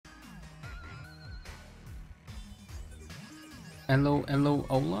Hello, hello,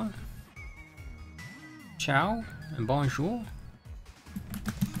 hola. Ciao and bonjour.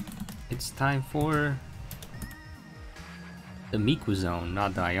 It's time for the Miku zone,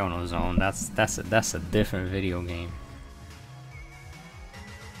 not the Iono zone. That's a different video game.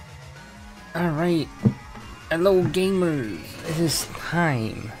 Alright. Hello gamers. It is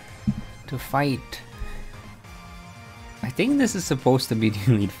time to fight. I think this is supposed to be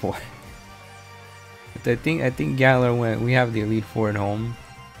the Elite Four. But I think Galler went, we have the Elite Four at home.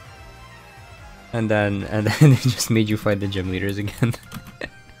 And then they just made you fight the gym leaders again.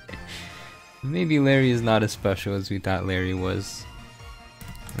 Maybe Larry is not as special as we thought Larry was.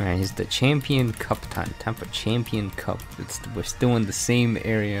 Alright, he's the Champion Cup time. Time for Champion Cup. We're still in the same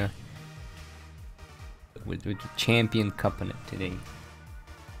area with the Champion Cup in it today.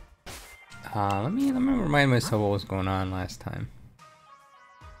 Let me remind myself what was going on last time.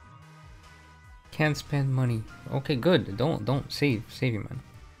 Can't spend money. Okay, good. Don't save your money.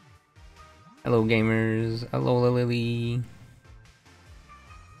 Hello gamers. Hello Lily.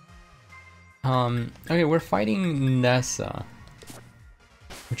 Okay, we're fighting Nessa,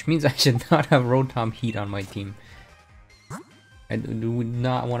 which means I should not have Rotom Heat on my team. I do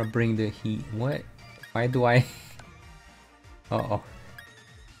not want to bring the heat. What? Why do I? Uh-oh.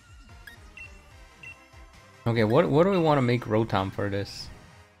 Okay, what do we want to make Rotom for this?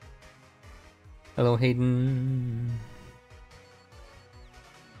 Hello Hayden.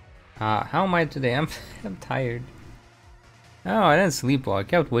 How am I today? I'm tired. Oh, I didn't sleep well. I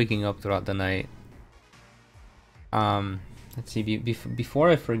kept waking up throughout the night. Let's see. Before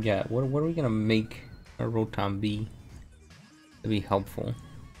I forget, what are we gonna make a Rotom be to be helpful?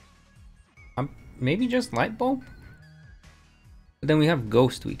 Maybe just Light Bulb. But then we have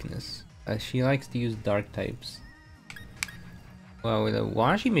Ghost weakness. She likes to use Dark types. Well, with a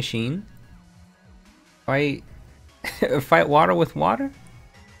washing machine, fight water with water.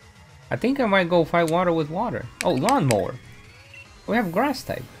 I think I might go fight water with water. Oh, lawnmower. We have grass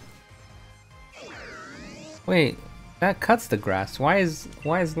type. Wait, that cuts the grass. Why is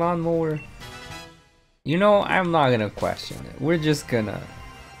lawnmower? You know, I'm not gonna question it. We're just gonna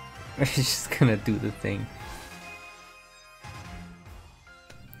do the thing.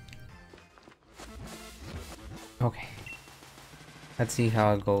 Okay. Let's see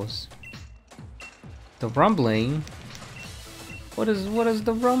how it goes. The rumbling. What does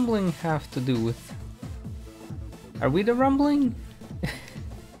the rumbling have to do with? Are we the rumbling?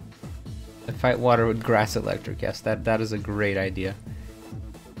 I fight water with grass electric. Yes, that is a great idea.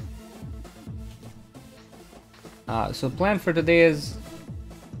 So plan for today is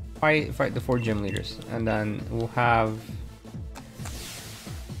fight the 4 gym leaders, and then we'll have.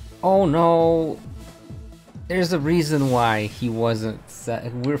 Oh no! There's a reason why he wasn't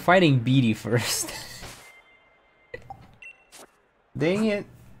set. We're fighting Beatty first. Dang it.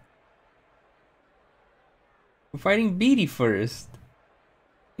 We're fighting Beatty first.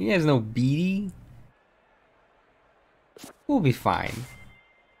 You guys know Beatty? We'll be fine.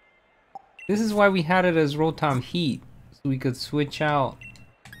 This is why we had it as Rotom Heat. So we could switch out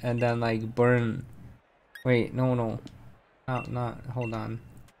and then like burn. Wait, no. Not, hold on.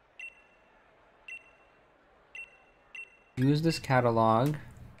 Use this catalog.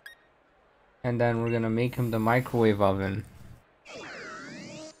 And then we're gonna make him the microwave oven.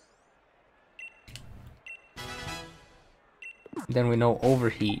 Then we know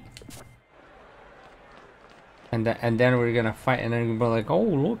overheat, and then we're gonna fight, and then we're like, oh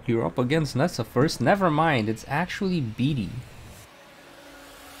look, you're up against Nessa first. Never mind, it's actually Beatty.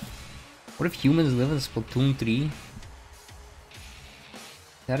 What if humans live in Splatoon 3?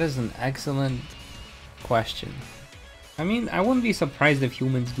 That is an excellent question. I mean, I wouldn't be surprised if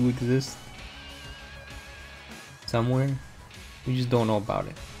humans do exist somewhere. We just don't know about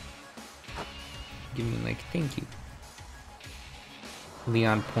it. Give me like, thank you.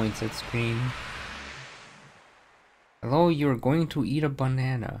 Leon points at screen. Hello, you're going to eat a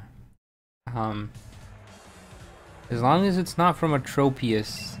banana. As long as it's not from a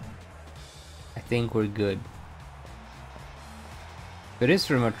Tropius, I think we're good. If it is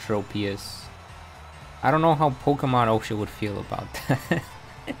from a Tropius, I don't know how Pokemon Osha would feel about that.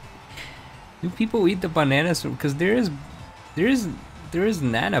 Do people eat the bananas? Because there is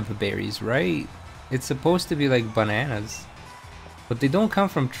Nana berries, right? It's supposed to be like bananas. But they don't come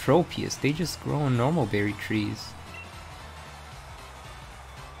from Tropius, they just grow on normal berry trees.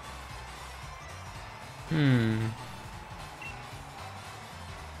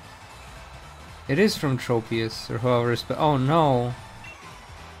 It is from Tropius, or however it's... Oh no!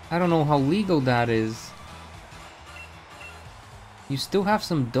 I don't know how legal that is. You still have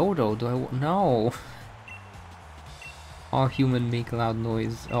some Dodo, do I... No! All human make loud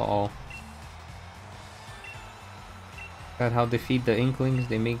noise. Uh-oh. That how they feed the Inklings?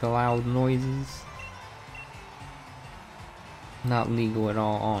 They make loud noises. Not legal at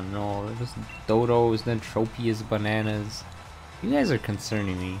all. Oh no, it was dodos, then tropius, bananas. You guys are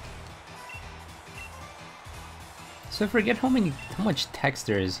concerning me. So I forget how much text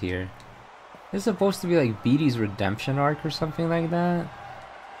there is here. It's supposed to be like BD's redemption arc or something like that.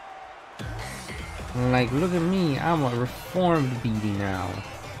 Like, look at me, I'm a reformed BD now.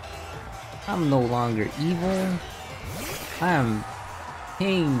 I'm no longer evil. I'm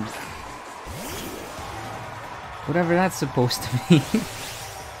king. Whatever that's supposed to be.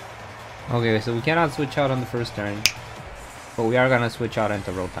 Okay, so we cannot switch out on the first turn. But we are gonna switch out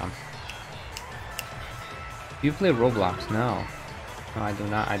into Rotom. Do you play Roblox? No. No, I do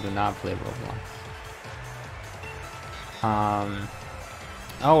not. I do not play Roblox.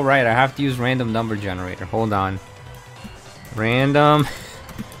 Oh right, I have to use random number generator. Hold on. Random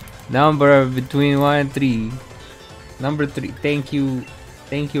number between 1 and 3. Number 3. Thank you,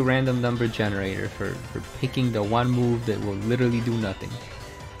 random number generator, for picking the one move that will literally do nothing.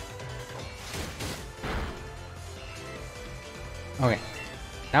 Okay,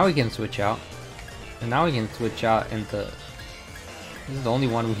 now we can switch out, and now we can switch out into. This is the only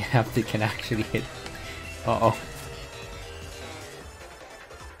one we have that can actually hit. Uh oh.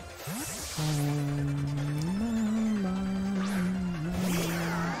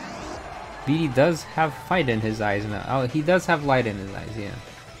 BD does have fight in his eyes now. Oh, he does have light in his eyes, yeah.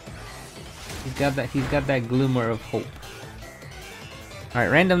 He's got that glimmer of hope. Alright,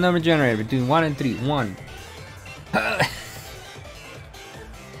 random number generator between 1 and 3. 1.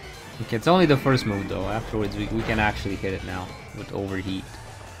 Okay, it's only the first move though. Afterwards we can actually hit it now with overheat.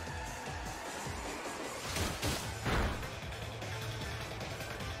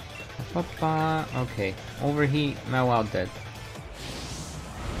 Okay, overheat, Mawile dead.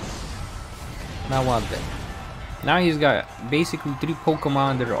 Mawile dead. Now he's got basically 3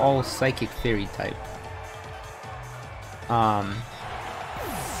 Pokemon that are all Psychic Fairy type.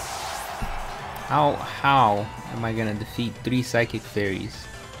 How am I gonna defeat 3 Psychic Fairies?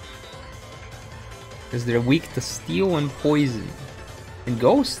 Because they're weak to Steel and Poison. And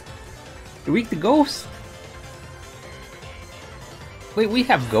Ghost? They're weak to Ghost? Wait, we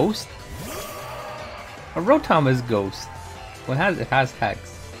have Ghost? A Rotom is Ghost. Well, it has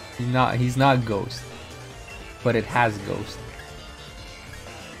Hex. He's not Ghost. But it has Ghost.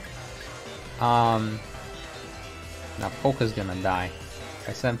 Now Poke's gonna die.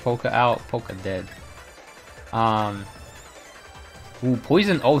 I sent Poke out, Poke dead. Ooh,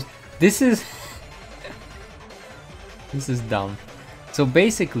 Poison. Oh, this is this is dumb. So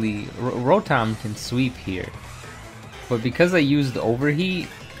basically, Rotom can sweep here, but because I used Overheat,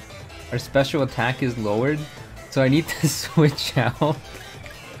 our special attack is lowered, so I need to switch out.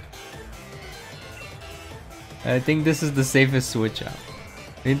 I think this is the safest switch out.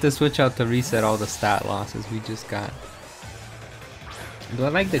 I need to switch out to reset all the stat losses we just got. Do I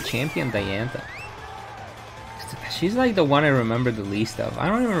like the champion Diantha? She's like the one I remember the least of. I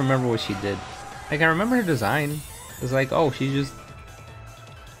don't even remember what she did. Like, I remember her design. It was like, oh, she's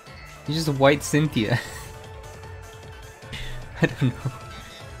just a white Cynthia. I don't know.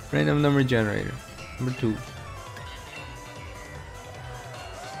 Random number generator. Number 2.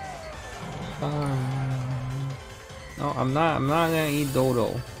 No, I'm not gonna eat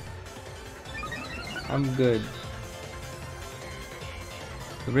Dodo. I'm good.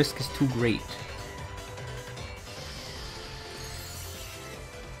 The risk is too great.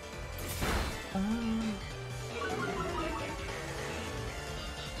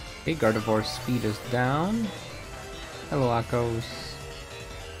 Okay, Gardevoir's speed is down. Hello, Akos.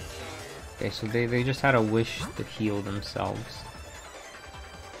 Okay, so they just had a wish to heal themselves.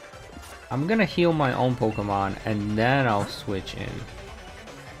 I'm gonna heal my own Pokemon and then I'll switch in.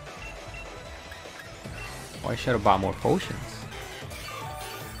 Oh, I should have bought more potions.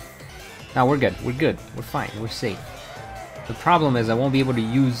 Now we're good. We're good. We're fine. We're safe. The problem is I won't be able to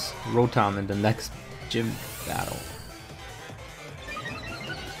use Rotom in the next gym battle.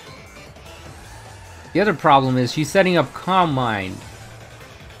 The other problem is she's setting up Calm Mind.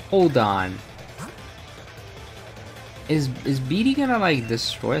 Hold on. Is BD gonna like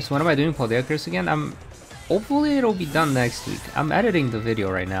destroy us? What am I doing, Podeocurse again? Hopefully it'll be done next week. I'm editing the video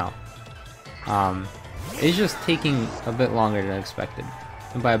right now. It's just taking a bit longer than expected.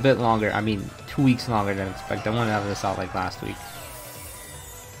 And by a bit longer, I mean 2 weeks longer than expected. I wanted to have this out like last week.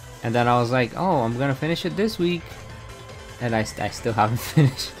 And then I was like, oh, I'm gonna finish it this week. And I still haven't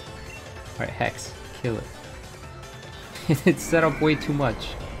finished. Alright, Hex. Kill it. It's set up way too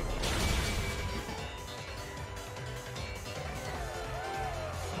much.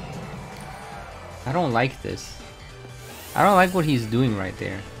 I don't like this. I don't like what he's doing right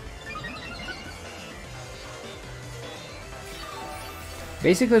there.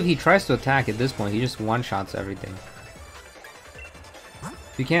 Basically, if he tries to attack at this point, he just one-shots everything.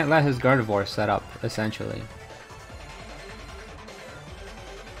 You can't let his Gardevoir set up, essentially.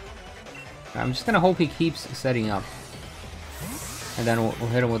 I'm just gonna hope he keeps setting up. And then we'll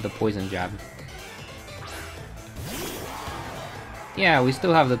hit him with the poison jab. Yeah, we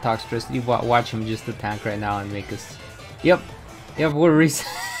still have the Toxtricity. Watch him just attack right now and make us... Yep, we're reset.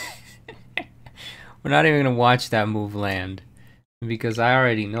 We're not even gonna watch that move land. Because I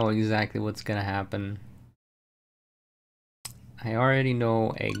already know exactly what's gonna happen. I already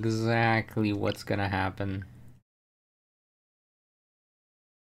know exactly what's gonna happen.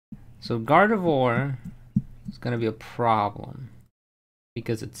 So Gardevoir is gonna be a problem.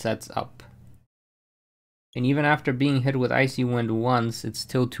 Because it sets up. And even after being hit with Icy Wind once, it's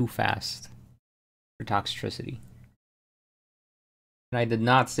still too fast for Toxtricity. And I did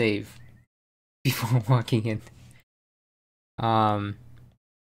not save before walking in.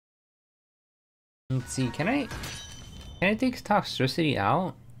 Let's see, can I take Toxtricity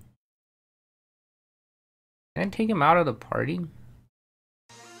out? Can I take him out of the party?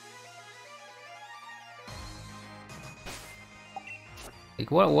 Like,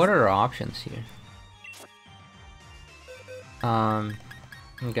 what are our options here?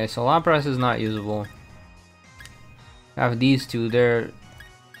 Okay, so Lapras is not usable. I have these two, they're...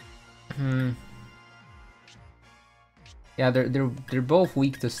 Yeah, they're both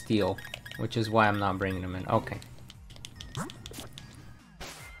weak to steel, which is why I'm not bringing them in. Okay.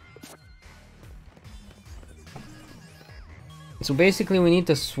 So basically we need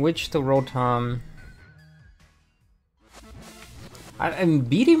to switch to Rotom. And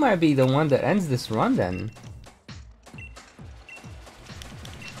Beatty might be the one that ends this run then.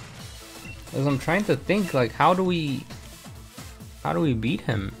 Because I'm trying to think, like, how do we beat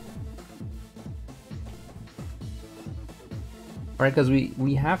him? Right, because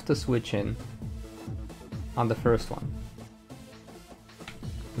we have to switch in on the first one.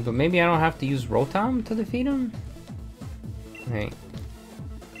 But maybe I don't have to use Rotom to defeat him? Right.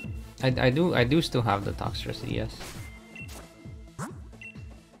 I do still have the Toxtricity, yes.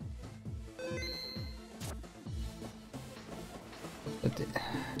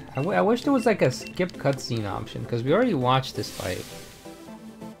 But I wish there was like a skip cutscene option, because we already watched this fight.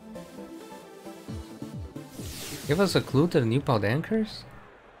 Give us a clue to the new Paldankers?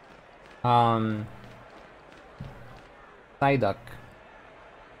 Psyduck.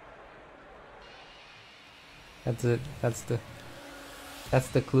 That's it. That's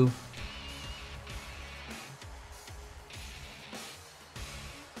the clue.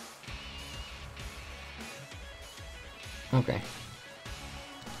 Okay.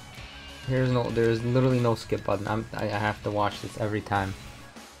 There's literally no skip button. I have to watch this every time.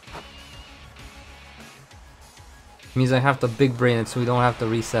 Means I have to big brain it so we don't have to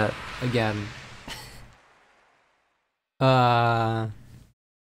reset again.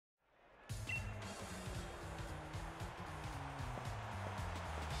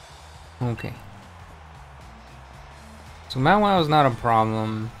 Okay. So Mawile is not a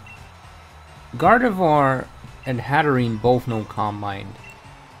problem. Gardevoir and Hatterene both know Calm Mind.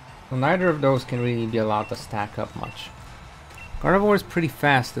 So neither of those can really be allowed to stack up much. Gardevoir is pretty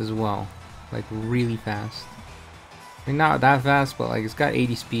fast as well. Like really fast. I mean, not that fast, but like it's got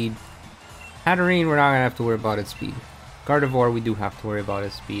 80 speed. Hatterene, we're not gonna have to worry about its speed. Gardevoir, we do have to worry about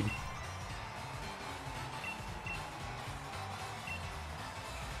its speed.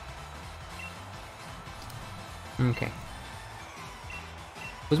 Okay.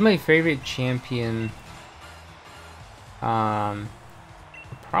 Who's my favorite champion?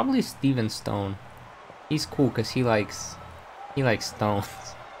 Probably Steven Stone. He's cool because he likes stones.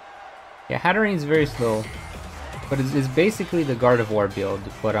 Yeah, Hatterene's very slow. But it's basically the Gardevoir build,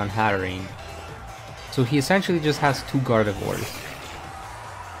 but on Hatterene. So he essentially just has two Gardevoirs.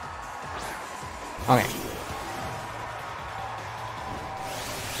 Okay.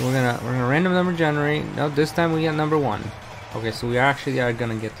 So we're gonna random number generate. No, this time we get number 1. Okay, so we actually are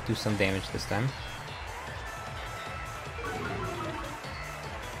gonna get to do some damage this time.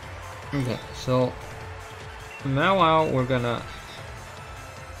 Okay, so now we're gonna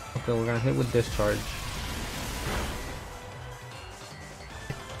hit with discharge.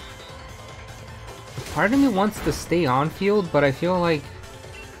 Part of me wants to stay on field, but I feel like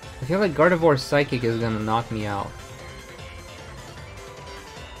Gardevoir's Psychic is gonna knock me out.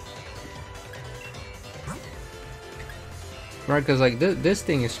 Right, because like this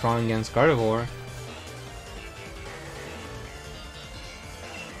thing is strong against Gardevoir.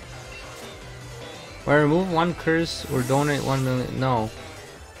 Or remove one curse or donate 1 million. No.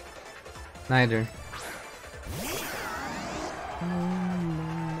 Neither.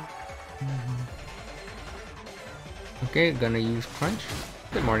 Okay, gonna use Crunch.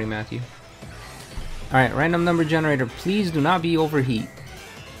 Good morning, Matthew. Alright, random number generator. Please do not be overheat.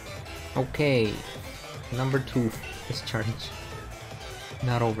 Okay. Number 2. Discharge.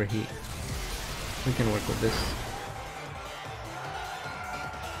 Not overheat. We can work with this.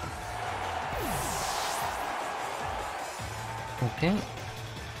 Okay.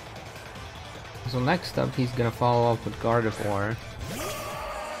 So next up, he's gonna follow up with Gardevoir.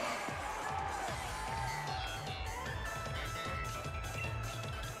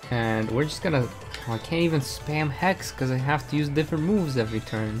 And we're just gonna... Oh, I can't even spam Hex because I have to use different moves every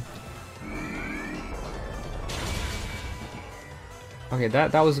turn. Okay,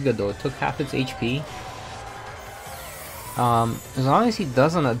 that was good though. It took half its HP. As long as he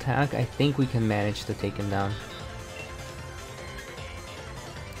doesn't attack, I think we can manage to take him down.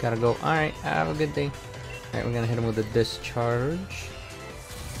 Gotta go. Alright, have a good day. Alright, we're gonna hit him with a discharge.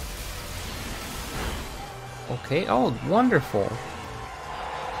 Okay, oh, wonderful.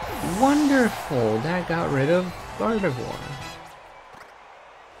 Wonderful! That got rid of Gardevoir.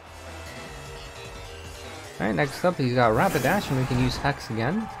 Alright, next up he's got Rapidash and we can use Hex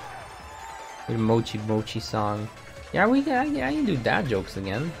again. With Mochi song. Yeah, I can do dad jokes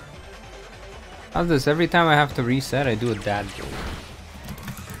again. How's this? Every time I have to reset, I do a dad joke.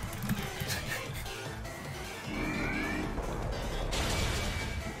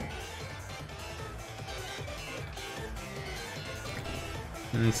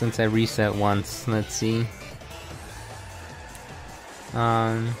 And since I reset once, let's see.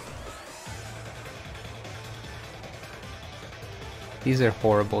 These are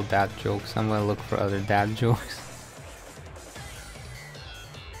horrible dad jokes. I'm gonna look for other dad jokes.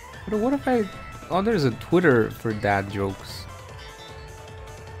 But what if I... Oh, there's a Twitter for dad jokes.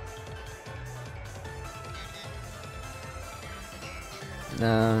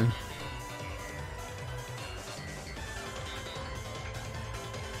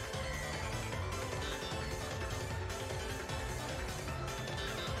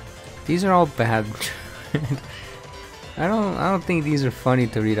 These are all bad. I don't think these are funny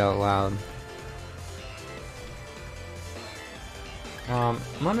to read out loud. I'm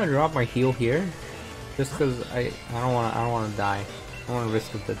gonna drop my heal here, just because I don't wanna die. I don't wanna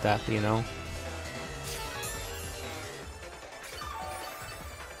risk it to death, you know.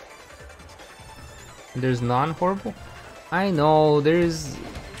 There's non-horrible. I know there's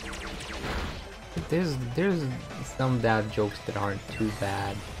some dad jokes that aren't too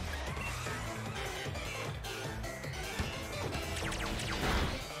bad.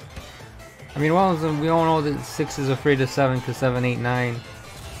 I mean, well, we all know that 6 is afraid of 7 because 7, 8, 9.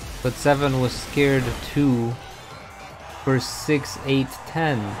 But 7 was scared of 2 for 6, 8,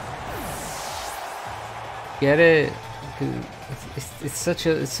 10. Get it? It's such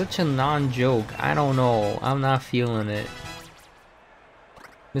a non-joke. I don't know. I'm not feeling it.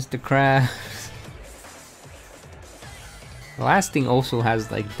 Mr. Krabs. The last thing also has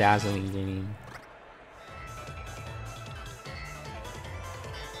like dazzling green.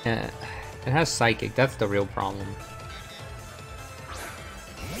 Yeah. It has Psychic, that's the real problem.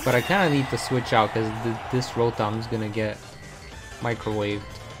 But I kinda need to switch out because this Rotom is gonna get microwaved.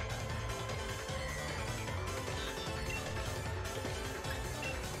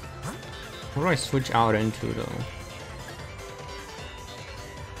 What do I switch out into though?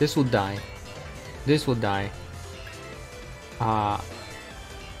 This will die. This will die.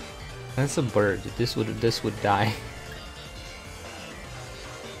 That's a bird. This would die.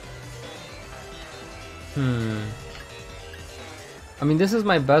 I mean, this is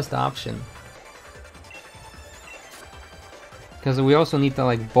my best option. Because we also need to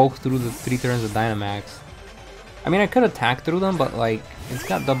like bulk through the 3 turns of Dynamax. I mean, I could attack through them, but like, it's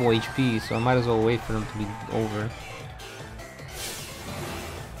got double HP, so I might as well wait for them to be over.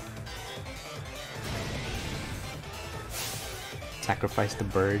 Sacrifice the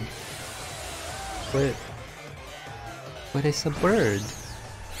bird. But it's a bird.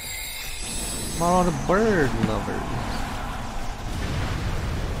 All the bird lovers.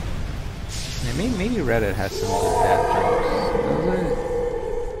 Yeah, maybe Reddit has some good dad jokes. Does it?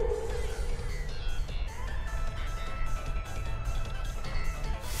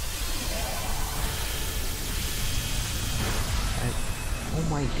 Oh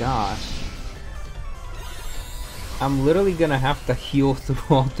my gosh. I'm literally gonna have to heal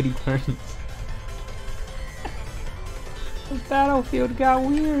through all 3 turns. The battlefield got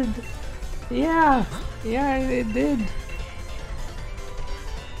weird. Yeah, it did.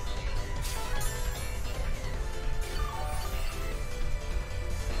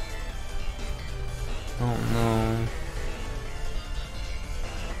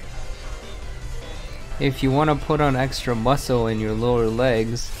 If you want to put on extra muscle in your lower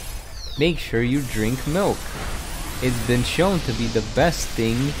legs, make sure you drink milk. It's been shown to be the best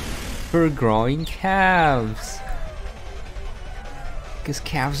thing for growing calves. Because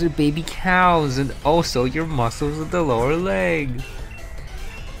calves are baby cows, and also your muscles of the lower leg.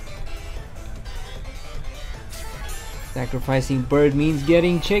 Sacrificing bird means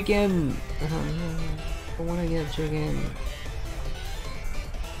getting chicken. Oh no, I want to get chicken.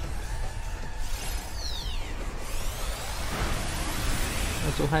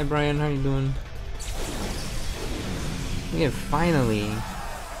 Oh, so hi Brian, how you doing? Yeah, finally.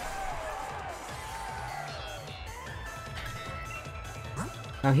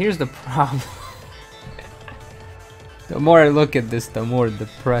 Now here's the problem. The more I look at this, the more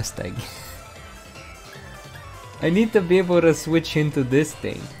depressed I get. I need to be able to switch into this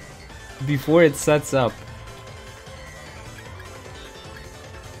thing before it sets up.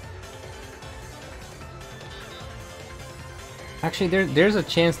 Actually, there's a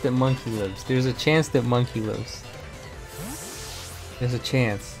chance that Monkey lives. There's a chance that Monkey lives. There's a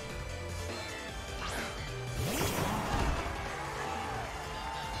chance.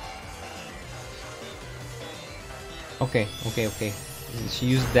 Okay. She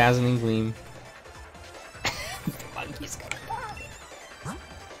used Dazzling Gleam. The monkey's gonna die.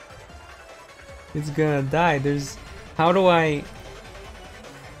 It's gonna die. There's... How do I...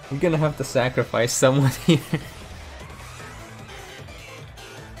 I'm gonna have to sacrifice someone here.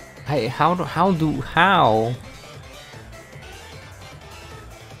 How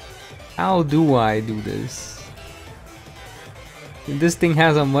do I do this? This thing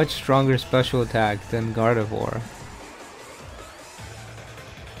has a much stronger special attack than Gardevoir.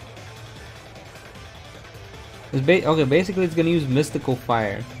 Okay, basically it's gonna use Mystical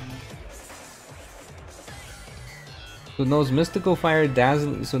Fire. So it knows Mystical Fire,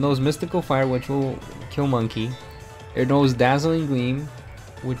 Mystical Fire, which will kill Monkey. It knows Dazzling Gleam,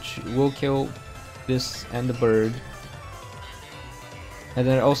 which will kill this and the bird. And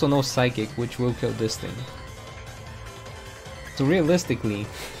then it also knows Psychic, which will kill this thing. So realistically,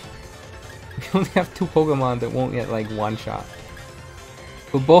 we only have 2 Pokemon that won't get like one shot.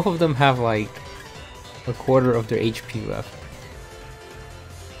 But both of them have like a quarter of their HP left.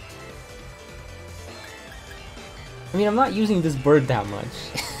 I mean, I'm not using this bird that much.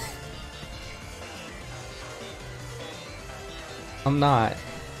 I'm not.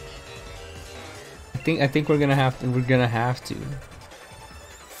 I think we're gonna have to.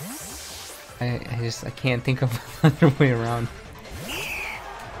 I can't think of another way around.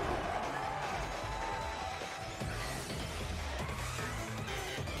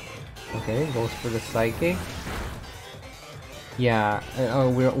 Okay, goes for the Psychic. Yeah,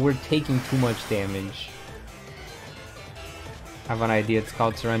 we're taking too much damage. I have an idea. It's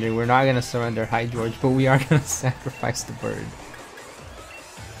called surrendering. We're not gonna surrender. Hi George, but we are gonna sacrifice the bird.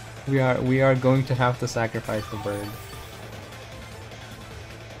 We are going to have to sacrifice the bird.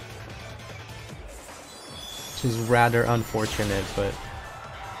 Which is rather unfortunate, but...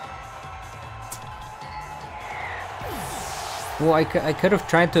 Well, I could have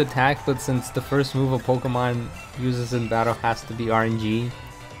tried to attack, but since the first move a Pokemon uses in battle has to be RNG,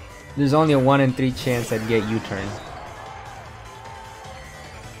 there's only a 1 in 3 chance I'd get U-turn.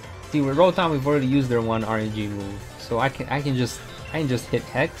 See, with Rotom we've already used their 1 RNG move, so I can just hit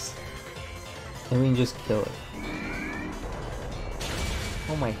Hex, and we can just kill it.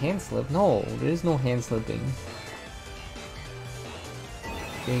 Oh, my hand slip? No, there is no hand slipping.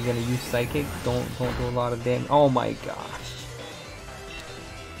 Okay, you're gonna use Psychic. Don't do a lot of damage. Oh my gosh.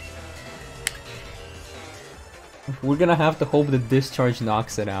 We're gonna have to hope that Discharge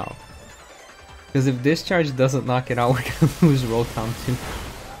knocks it out. Because if Discharge doesn't knock it out, we're gonna lose Rotom too.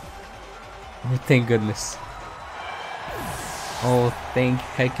 Oh, thank goodness. Oh, thank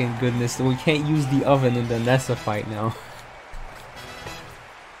heckin' goodness. We can't use the oven in the Nessa fight now.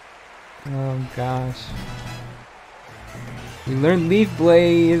 Oh gosh. We learned Leaf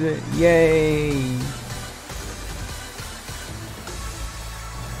Blade! Yay!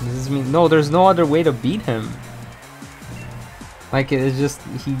 Does this mean... No, there's no other way to beat him. Like, it's just...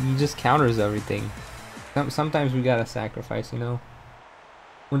 He just counters everything. Sometimes we gotta sacrifice, you know?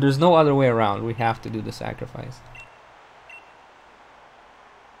 When there's no other way around, we have to do the sacrifice.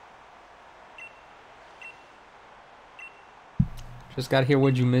 Just got here,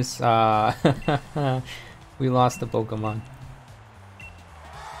 what'd you miss? We lost the Pokemon.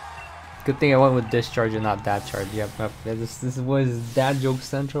 Good thing I went with Discharge and not Dad Charge. Yep, this was Dad Joke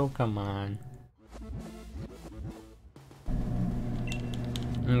Central? Come on.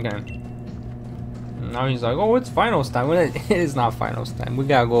 Okay. Now he's like, oh, it's finals time. Well, it is not finals time. We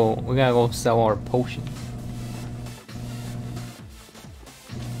gotta go sell our potions.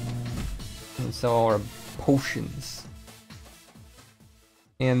 And sell our potions.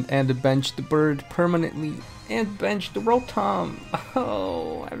 And bench the bird permanently. And bench the Rotom.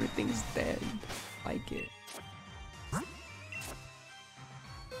 Oh, everything's dead. Like it.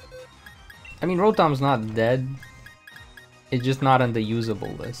 I mean, Rotom's not dead. It's just not on the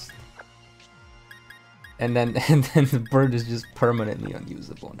usable list. And then the bird is just permanently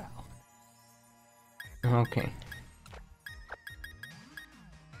unusable now. Okay.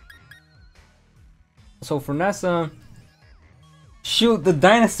 So for Nessa, shoot, the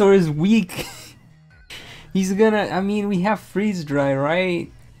dinosaur is weak. He's gonna, I mean, we have freeze dry,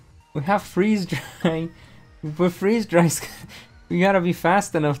 right? We have freeze dry. But freeze dry, we gotta be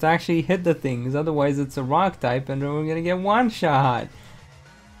fast enough to actually hit the things. Otherwise, it's a rock type, and then we're gonna get one shot.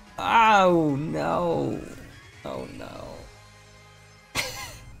 Oh no! Oh no!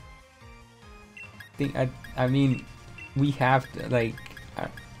 I mean, we have to like.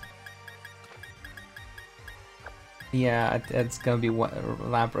 Yeah, it's gonna be what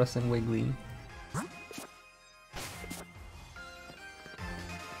Lapras and Wiggly.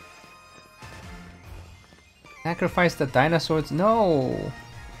 Sacrifice the dinosaurs? No!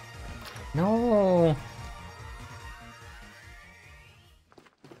 No!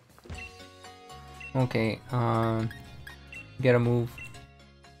 Okay, get a move.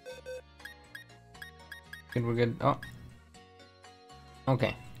 Good, we're good. Oh.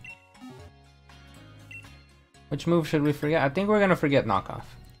 Okay. Which move should we forget? I think we're gonna forget knockoff.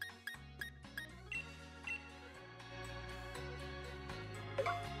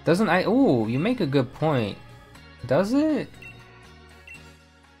 Doesn't I? Ooh, you make a good point. Does it?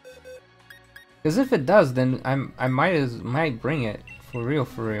 Because if it does, then I might bring it for real,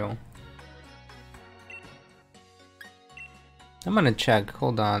 for real. I'm gonna check.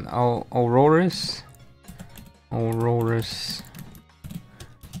 Hold on. Oh, Aurorus. Aurorus.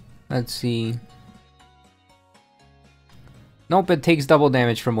 Let's see. Nope, it takes double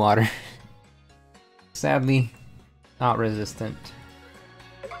damage from water. Sadly, not resistant.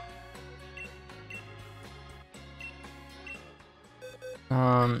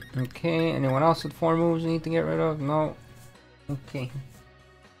 Okay, anyone else with 4 moves we need to get rid of? No. Okay.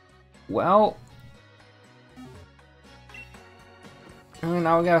 Well. And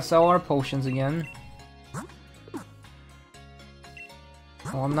now we gotta sell our potions again.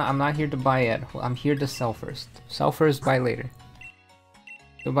 Oh, I'm not here to buy yet. I'm here to sell first. Sell first, buy later.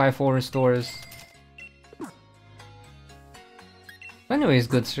 Goodbye, full restores. Anyways,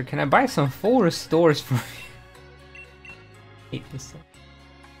 good sir, can I buy some full restores for you? Hate this.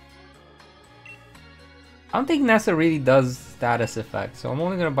 I don't think Nessa really does status effect, so I'm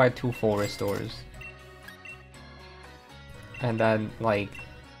only gonna buy 2 full restores. And then, like,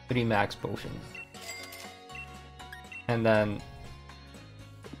 3 max potions. And then,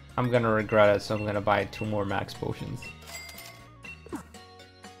 I'm gonna regret it, so I'm gonna buy 2 more max potions.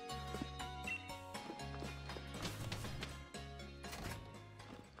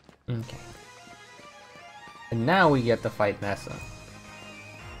 Okay. And now we get to fight Nessa.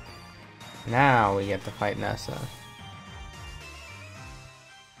 Now we get to fight Nessa.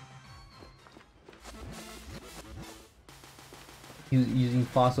 Using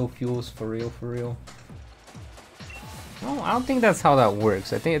fossil fuels for real, for real. No, I don't think that's how that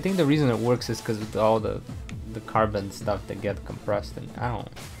works. I think the reason it works is because of all the carbon stuff that get compressed, and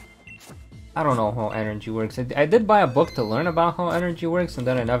I don't know how energy works. I did buy a book to learn about how energy works, and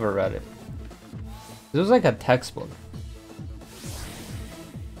then I never read it. It was like a textbook.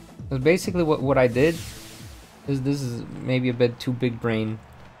 It was basically what I did. This is maybe a bit too big brain,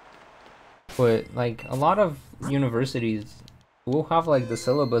 but like a lot of universities will have like the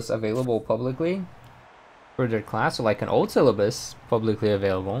syllabus available publicly for their class, so like an old syllabus publicly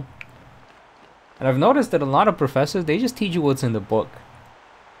available. And I've noticed that a lot of professors, they just teach you what's in the book.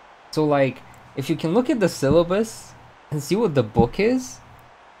 So like, if you can look at the syllabus and see what the book is,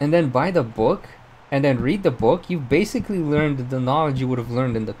 and then buy the book, and then read the book, you've basically learned the knowledge you would have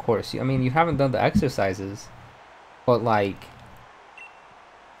learned in the course. I mean, you haven't done the exercises, but like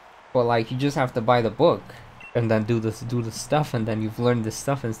you just have to buy the book, and then do the stuff, and then you've learned this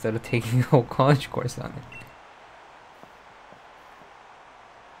stuff instead of taking a whole college course on it.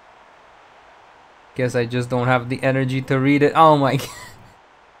 Guess I just don't have the energy to read it. Oh my god.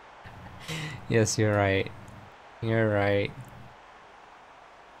 Yes, you're right. You're right.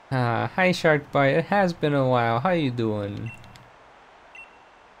 Hi Sharkbite, it has been a while. How you doing?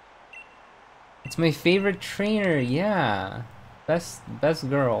 It's my favorite trainer, yeah. Best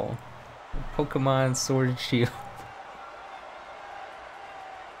girl. Pokemon Sword and Shield.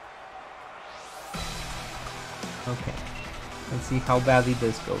 Okay. Let's see how badly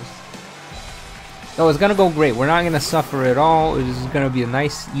this goes. Oh, it's gonna go great. We're not gonna suffer at all. It is gonna be a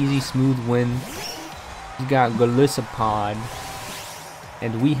nice, easy, smooth win. We got Golisopod.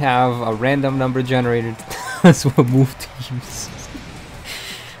 And we have a random number generator to tell us what move to use.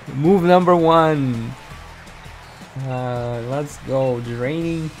 Move number 1. Let's go.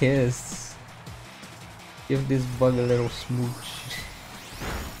 Draining Kiss. Give this bug a little smooch.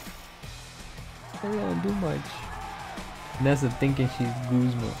 I don't do much. Nessa thinking she's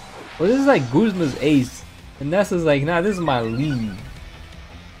Guzma. Well, this is like Guzma's ace. And Nessa's like, nah, this is my lead.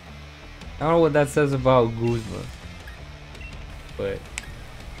 I don't know what that says about Guzma. But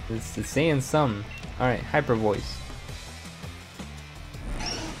it's saying something. Alright, Hyper Voice.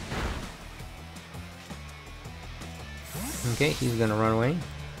 Okay, he's gonna run away.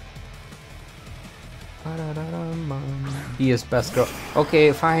 B is best girl.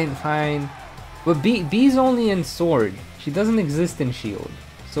 Okay, fine. But B's only in Sword. She doesn't exist in Shield.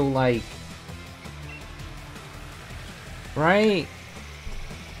 So like... Right?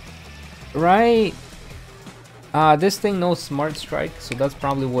 This thing knows Smart Strike, so that's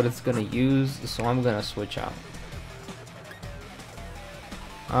probably what it's gonna use. So I'm gonna switch out.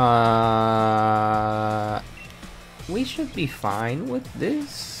 We should be fine with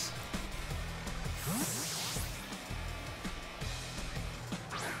this.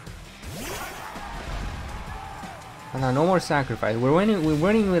 No, no more sacrifice. We're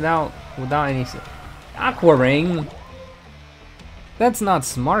winning without any Aqua Ring. That's not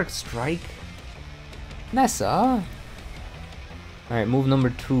Smart Strike. Nessa. Alright, move number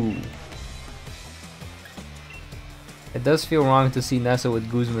 2. It does feel wrong to see Nessa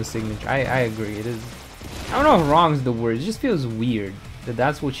with Guzma's signature. I agree, it is. I don't know if wrong's the word, it just feels weird that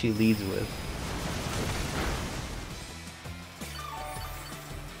that's what she leads with.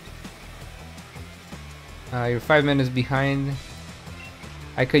 You're 5 minutes behind.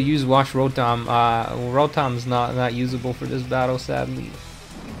 I could use Wash Rotom. Rotom's not usable for this battle, sadly.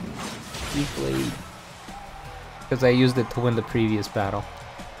 Replayed. Because I used it to win the previous battle.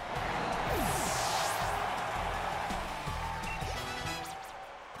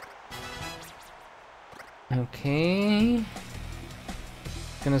 Okay.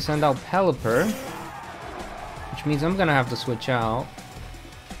 Gonna send out Pelipper. Which means I'm gonna have to switch out.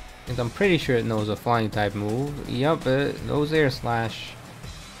 And I'm pretty sure it knows a flying type move. Yup, it knows Air Slash.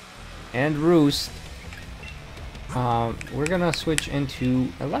 And Roost. We're gonna switch into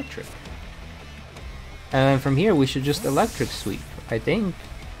Electric. And then from here we should just Electric Sweep, I think.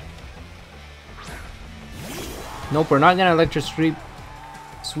 Nope, we're not gonna Electric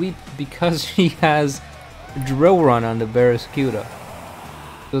Sweep because she has Drill Run on the Barraskewda.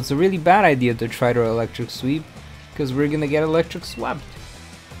 So it's a really bad idea to try to Electric Sweep because we're gonna get Electric Swept.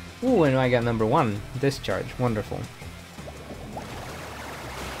 Ooh, and I got number 1. Discharge. Wonderful.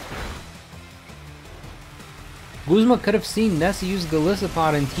 Guzma could have seen Nessa use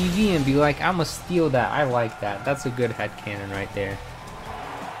Golisopod on TV and be like, I'ma steal that. I like that. That's a good headcanon right there.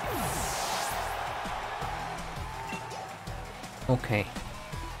 Okay.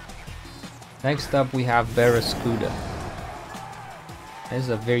 Next up we have Barraskewda. This is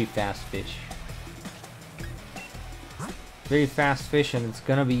a very fast fish. Very fast fish, and it's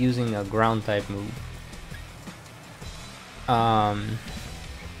gonna be using a ground type move. But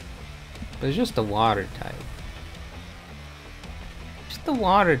it's just a water type. Just a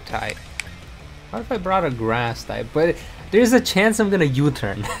water type. What if I brought a grass type? But there's a chance I'm gonna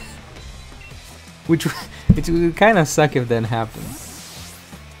U-turn. Which would kind of suck if that happens.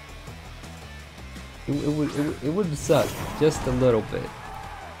 It would suck just a little bit.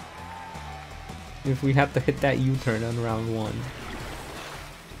 If we have to hit that U-turn on round 1.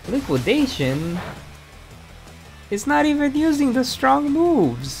 Liquidation? It's not even using the strong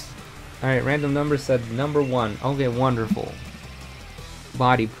moves. Alright, random number said number 1. Okay, wonderful.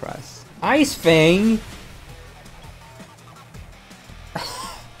 Body Press. Ice Fang?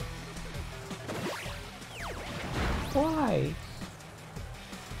 Why?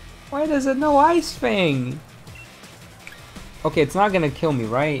 Why does it know Ice Fang? Okay, it's not gonna kill me,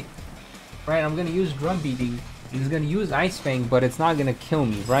 right? Right, I'm gonna use Drum Beating. It's gonna use Ice Fang, but it's not gonna kill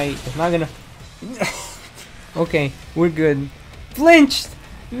me, right? It's not gonna... Okay, we're good. Flinched!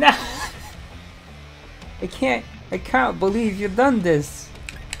 No! I can't believe you've done this!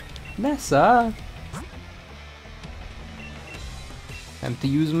 Nessa! Time to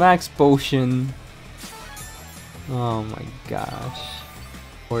use Max Potion. Oh my gosh.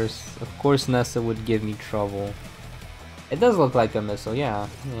 Of course Nessa would give me trouble. It does look like a missile, yeah.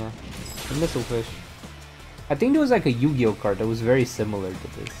 The missile fish. I think there was like a Yu-Gi-Oh card that was very similar to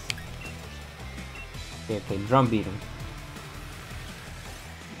this. Okay, drum beating.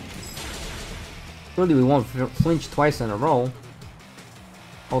 Surely we won't flinch twice in a row.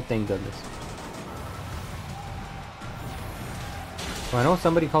 Oh, thank goodness. Do I know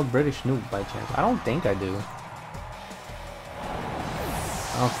somebody called British Snoop by chance? I don't think I do.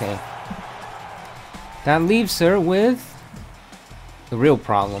 Okay. That leaves her with the real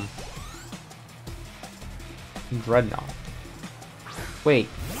problem. Dreadnought. Wait,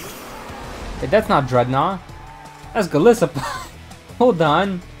 that's not Dreadnought. That's Gallipoli. Hold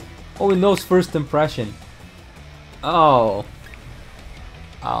on. Oh, it knows first impression. Oh.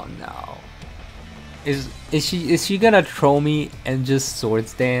 Oh no. Is she gonna troll me and just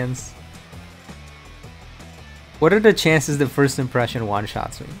swords dance? What are the chances that first impression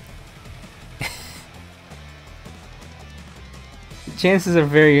one-shots me? The chances are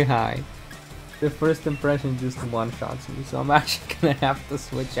very high. The first impression just one-shots me, so I'm actually gonna have to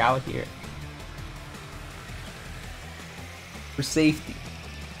switch out here. For safety.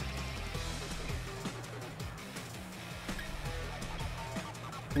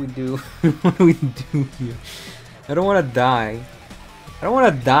 What do we do? What do we do here? I don't wanna die. I don't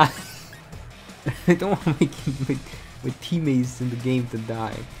wanna die. I don't want my teammates in the game to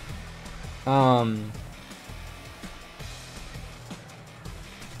die.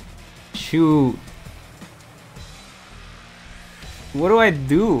 Shoot. What do I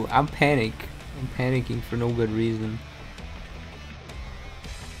do? I'm panicking for no good reason.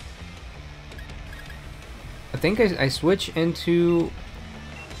 I think I switch into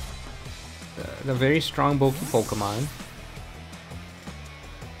the very strong bulky Pokemon.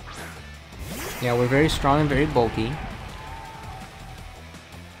 Yeah, we're very strong and very bulky.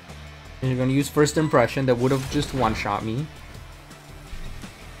 And you're gonna use first impression that would have just one-shot me.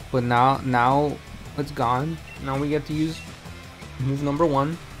 But now it's gone. Now we get to use move number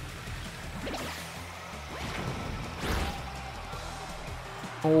 1.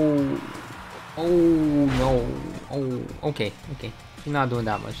 Oh no. Oh, okay. She's not doing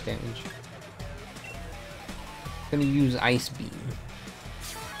that much damage. Gonna use Ice Beam.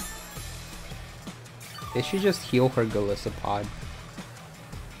 They should just heal her Golisopod.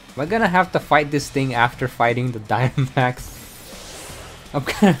 Am I gonna have to fight this thing after fighting the Dynamax? I'm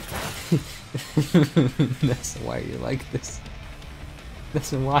gonna... That's why you like this.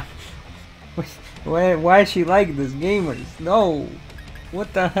 That's why... Why is she like this, gamers? No!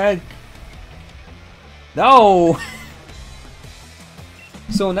 What the heck? No!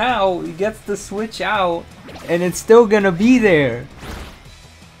 So now, it gets to switch out, and it's still gonna be there.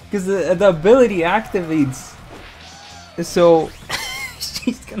 Because the ability activates. So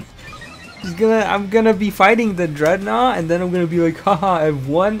I'm gonna be fighting the Dreadnought, and then I'm gonna be like, haha, I've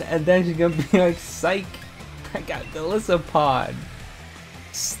won, and then she's gonna be like, psych, I got Golisopod.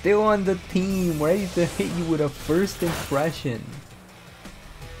 Still on the team, ready to hit you with a first impression.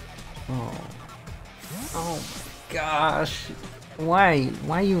 Oh my gosh. Why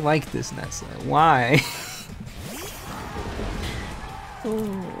you like this, Nessa? Why? Oh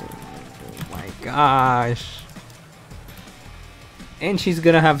my gosh. And she's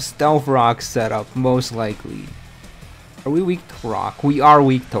gonna have Stealth Rock set up, most likely. Are we weak to rock? We are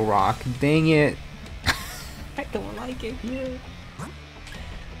weak to rock. Dang it. I don't like it here.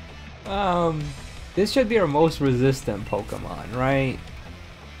 This should be our most resistant Pokemon, right?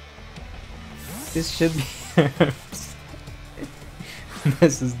 This should be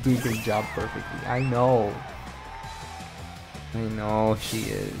This is doing her job perfectly. I know she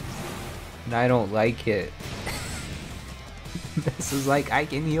is. And I don't like it. This is like, I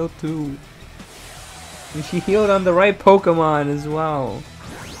can heal too. And she healed on the right Pokemon as well.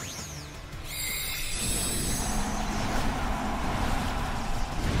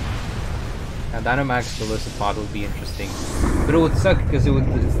 Now Dynamax Golisopod would be interesting. But it would suck because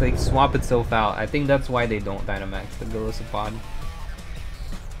it's like swap itself out. I think that's why they don't Dynamax the Golisopod.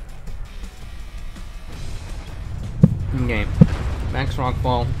 Okay. Max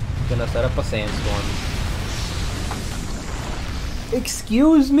Rockfall. Gonna set up a sandstorm.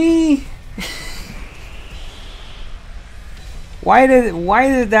 Excuse me? Why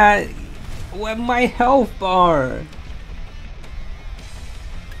did that... What, my health bar?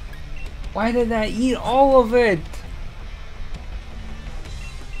 Why did that eat all of it?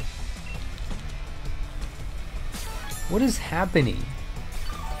 What is happening?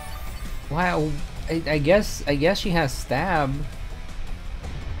 Wow, I guess she has stab.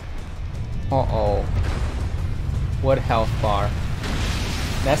 Uh-oh. What health bar?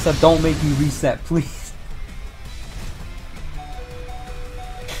 Nessa, don't make me reset, please.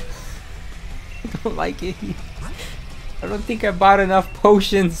 don't like it. I don't think I bought enough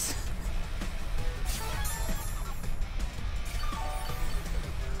potions.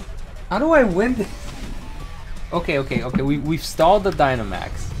 How do I win this? Okay. We've stalled the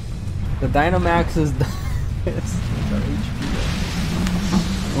Dynamax. The Dynamax is the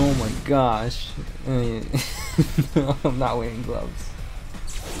oh my gosh. No, I'm not wearing gloves.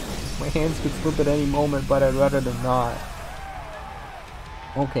 My hands could slip at any moment, but I'd rather than not.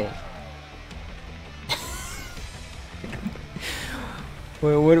 Okay.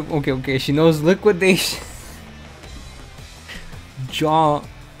 Wait, what? Okay. She knows liquidation. Jaw.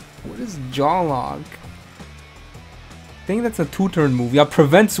 What is jaw lock? I think that's a 2-turn move. Yeah,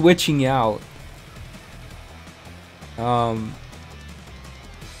 prevent switching out.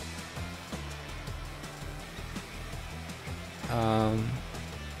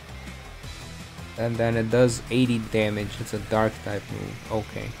 And then it does 80 damage. It's a dark type move.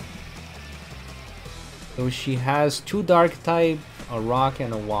 Okay. So she has 2 dark type, a rock,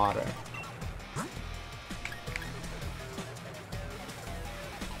 and a water.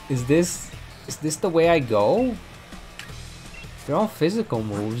 Is this the way I go? They're all physical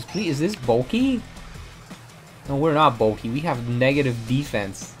moves. Please, is this bulky? No, we're not bulky. We have negative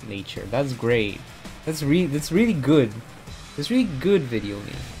defense nature. That's great. That's really good. That's really good video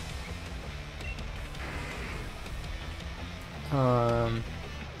game.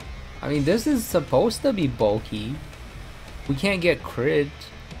 I mean, this is supposed to be bulky. We can't get crit,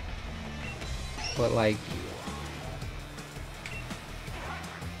 but like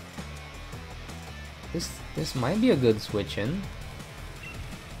this might be a good switch in.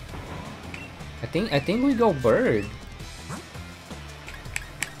 I think we go bird.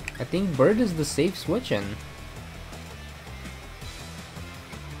 I think bird is the safe switch in.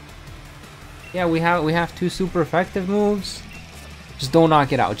 Yeah, we have 2 super effective moves. Just don't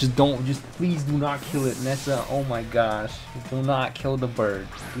knock it out. Just please do not kill it, Nessa. Oh my gosh. Do not kill the bird.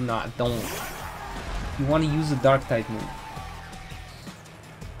 Don't. You want to use a dark type move.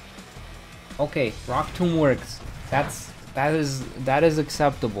 Okay, Rock Tomb works. That is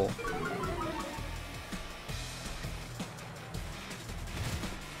acceptable.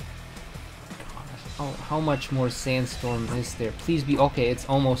 Gosh, how much more sandstorm is there? Please be okay. It's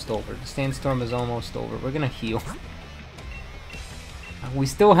almost over. The sandstorm is almost over. We're gonna heal. We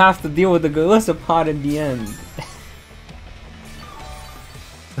still have to deal with the Golisopod in the end.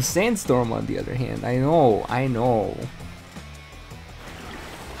 The sandstorm, on the other hand, I know.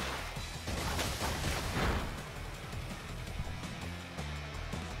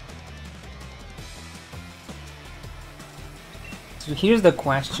 So here's the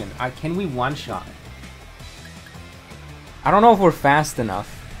question: can we one-shot? I don't know if we're fast enough,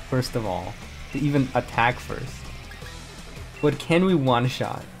 first of all, to even attack first. But can we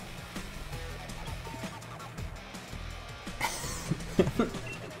one-shot? I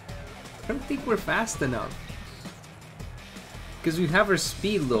don't think we're fast enough. Because we have our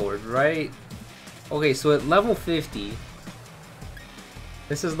speed lowered, right? Okay, so at level 50,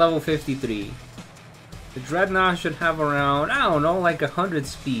 this is level 53. The Dreadnought should have around, I don't know, like 100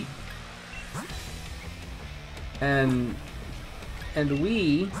 speed. And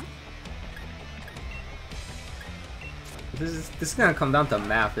we... This is gonna come down to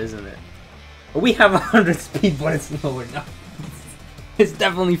math, isn't it? We have 100 speed, but it's lower now. It's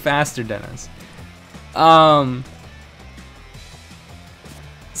definitely faster than us.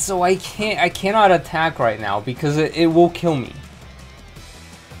 So I cannot attack right now because it will kill me.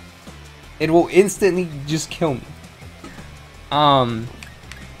 It will instantly just kill me. I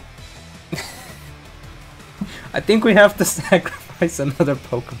think we have to sacrifice another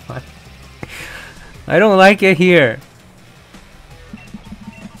Pokemon. I don't like it here.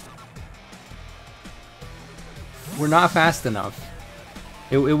 We're not fast enough.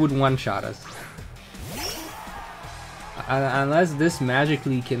 It would one-shot us. Unless this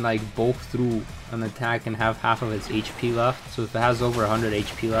magically can like bulk through an attack and have half of its HP left. So if it has over 100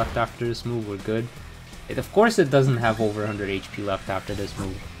 HP left after this move, we're good. Of course it doesn't have over 100 HP left after this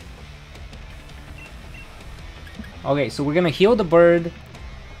move. Okay, so we're gonna heal the bird.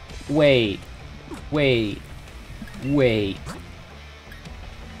 Wait.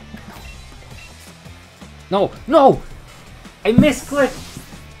 No! I misclicked.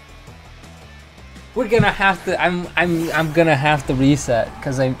 We're gonna have to. I'm gonna have to reset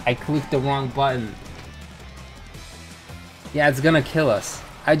because I clicked the wrong button. Yeah, it's gonna kill us.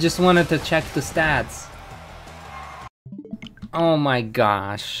 I just wanted to check the stats. Oh my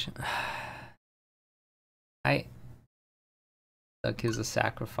gosh. Duck is a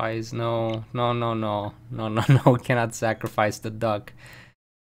sacrifice. No. Cannot sacrifice the duck.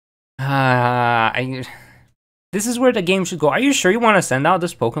 This is where the game should go. Are you sure you want to send out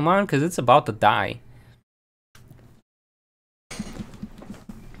this Pokemon? Because it's about to die.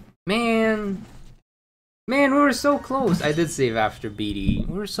 Man. Man, we were so close. I did save after BD.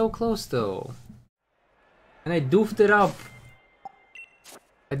 We were so close, though. And I doofed it up.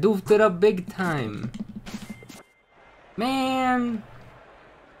 I doofed it up big time. Man.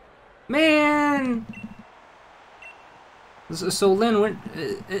 Man. So Lynn,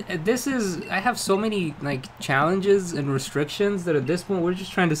 this is, I have so many like challenges and restrictions that at this point we're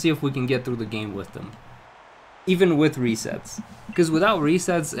just trying to see if we can get through the game with them, even with resets. Because without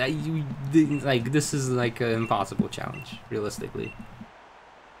resets, like this is like an impossible challenge, realistically.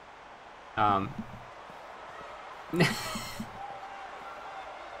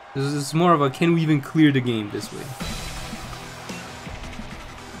 This is more of a can we even clear the game this way,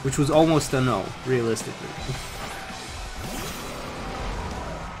 which was almost a no, realistically.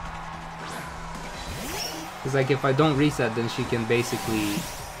 Because like if I don't reset, then she can basically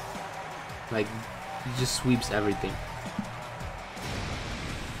like just sweeps everything.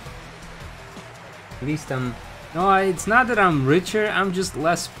 At least I'm... No, it's not that I'm richer, I'm just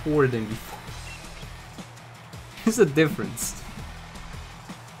less poor than before. There's a difference.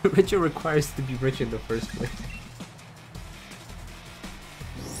 Richer requires to be rich in the first place.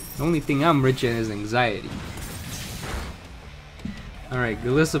 The only thing I'm rich in is anxiety. Alright,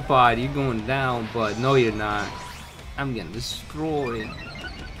 Golisopod, you're going down, but no you're not. I'm getting destroyed.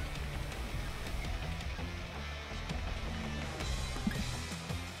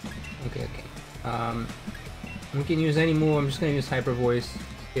 Okay. We can use any move. I'm just gonna use Hyper Voice.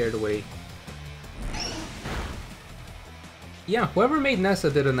 Scared away. Yeah, whoever made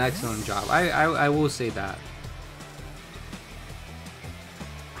Nessa did an excellent job. I will say that.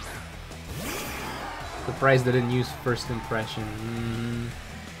 Surprised they didn't use first impression.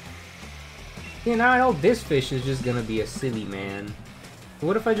 Yeah, now I know this fish is just gonna be a silly man.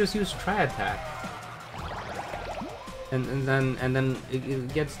 What if I just use Tri Attack? And then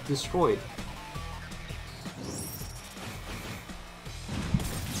it gets destroyed.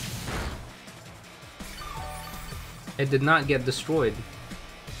 It did not get destroyed.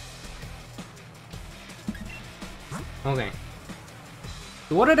 Okay.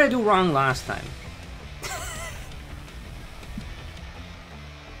 So what did I do wrong last time?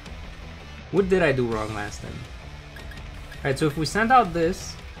 What did I do wrong last time? Alright, so if we send out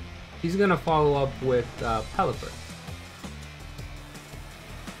this, he's gonna follow up with Pelipper.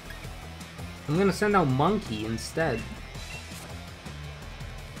 I'm gonna send out Monkey instead.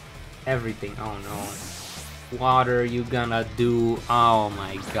 Everything. Oh no. Water, you gonna do. Oh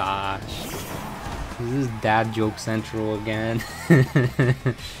my gosh. This is dad joke central again.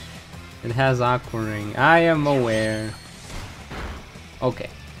 It has Aqua Ring. I am aware. Okay.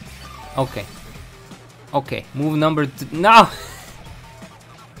 Okay. Okay. Move number no!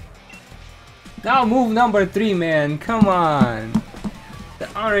 Now move number 3, man. Come on. The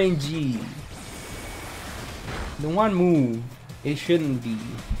RNG. The one move. It shouldn't be.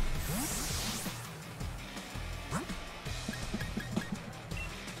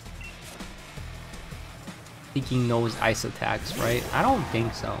 Thinking knows ice attacks, right? I don't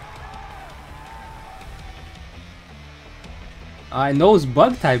think so. I knows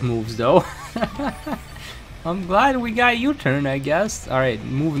bug type moves though. I'm glad we got U-turn, I guess. Alright,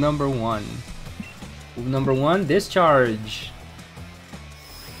 move number 1. Move number 1, discharge.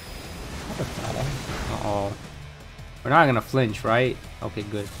 Uh-oh. We're not gonna flinch, right? Okay,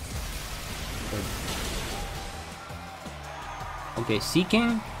 good. Okay,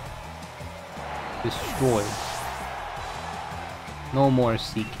 Seeking. Destroy. No more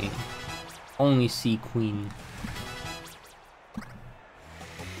Seeking. Only Sea Queen.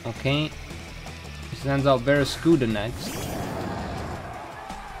 Okay. He sends out Barraskewda next.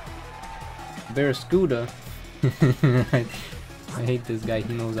 Barraskewda. I hate this guy,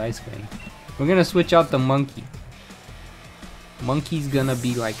 he knows Ice Fang. We're gonna switch out the Monkey. Monkey's gonna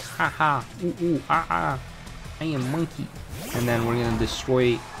be like, haha, ooh, ooh, ah, ah, I am Monkey. And then we're gonna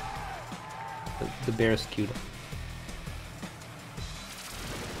destroy the Barraskewda.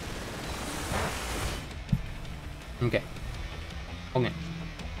 Okay. Okay.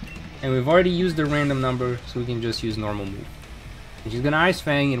 And we've already used the random number, so we can just use normal move. And she's gonna Ice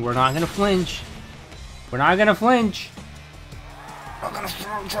Fang, and we're not gonna flinch. We're not gonna flinch. I'm gonna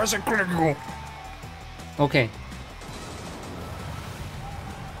try to critical. Okay.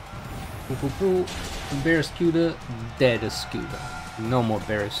 Barraskewda, Deadaskewda. No more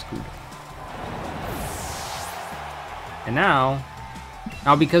Barraskewda. And now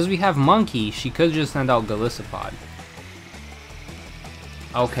because we have Monkey, she could just send out Golisopod.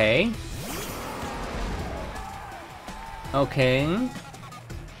 Okay. Okay.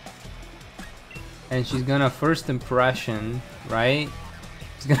 And she's gonna first impression, right?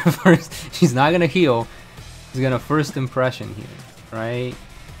 She's gonna first. She's not gonna heal. She's gonna first impression here, right?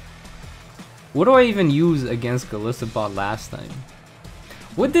 What do I even use against Galissapod last time?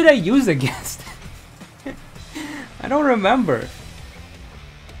 What did I use against? I don't remember.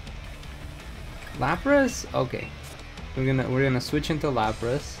 Lapras? Okay. We're gonna switch into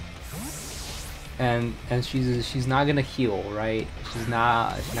Lapras. And she's not gonna heal, right? She's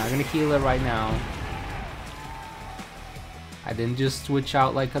not gonna heal it right now. I didn't just switch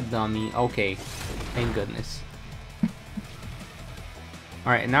out like a dummy. Okay. Thank goodness.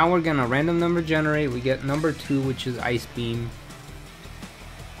 Alright, now we're gonna random number generate. We get number 2, which is Ice Beam.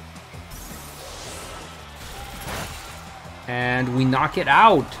 And we knock it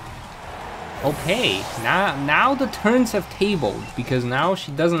out. Okay, now the turns have tabled, because now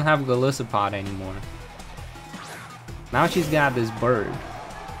she doesn't have Galissapod anymore. Now she's got this bird.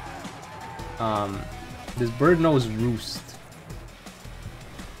 This bird knows Roost.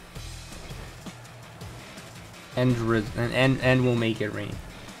 And will make it rain.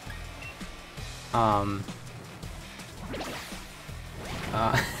 I'm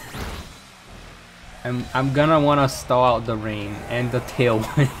gonna wanna stall out the rain and the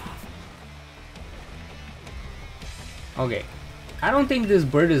tailwind. Okay, I don't think this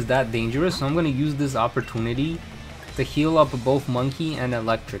bird is that dangerous, so I'm gonna use this opportunity to heal up both Monkey and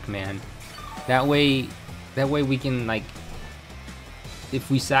Electric Man. That way we can, like,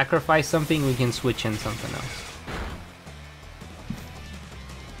 if we sacrifice something, we can switch in something else.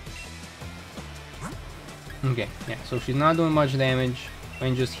 Okay, yeah, so she's not doing much damage,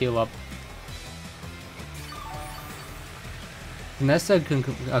 and just heal up. And that's a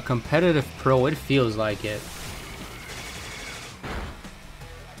competitive pro, it feels like it.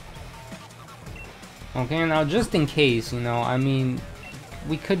 Okay, now just in case, you know, I mean,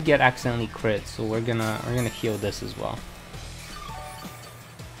 we could get accidentally crit, so we're gonna heal this as well.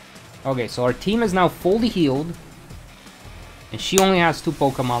 Okay, so our team is now fully healed, and she only has 2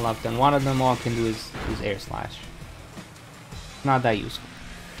 Pokemon left, and one of them all can do is Air Slash. Not that useful.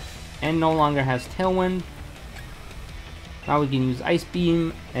 And no longer has Tailwind. Now we can use Ice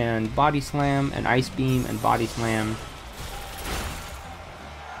Beam and Body Slam, and Ice Beam and Body Slam.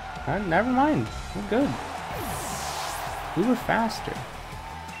 Never mind. We're good. We were faster.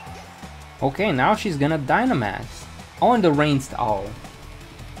 Okay, now she's gonna Dynamax. Oh, and the rain's... Oh,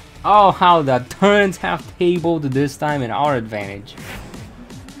 how the turns have tabled this time in our advantage.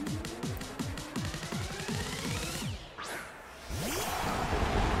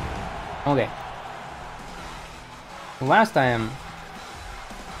 Okay. Last time...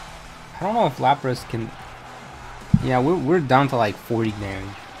 I don't know if Lapras can... Yeah, we're down to like 40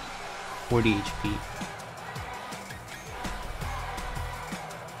 damage. 40 HP.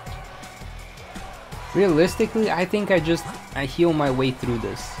 Realistically, I think I heal my way through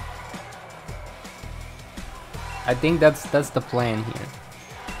this. I think that's the plan here.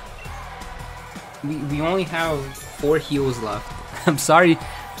 We only have 4 heals left. I'm sorry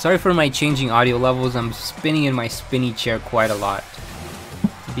for my changing audio levels. I'm spinning in my spinny chair quite a lot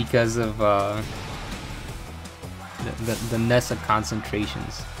because of the Nessa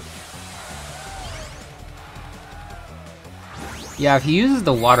concentrations. Yeah, if he uses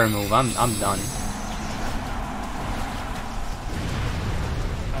the water move, I'm done.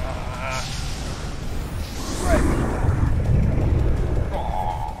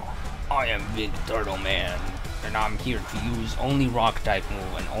 I am Big Turtle Man, and I'm here to use only Rock type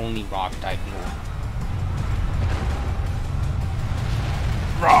move and only Rock type move.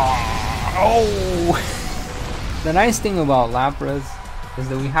 Oh! The nice thing about Lapras is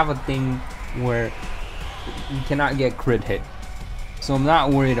that we have a thing where we cannot get crit hit. So I'm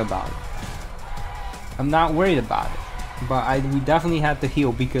not worried about it. But we definitely had to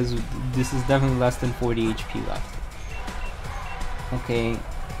heal because this is definitely less than 40 HP left. Okay.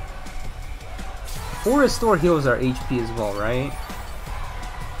 4 restore heals our HP as well, right?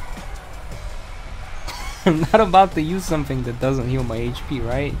 I'm not about to use something that doesn't heal my HP,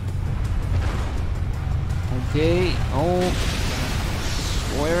 right? Okay. Oh.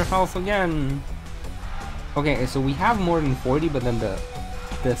 Destroy health again. Okay, so we have more than 40, but then the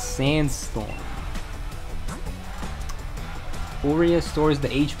Sandstorm. Uria stores the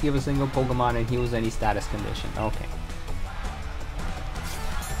HP of a single Pokemon and heals any status condition. Okay.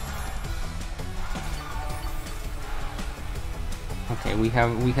 Okay, we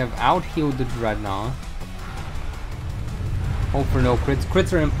have out-healed the Dreadnought. Hope for no crits.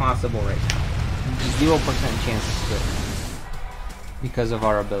 Crits are impossible right now. 0% chance of crit. because of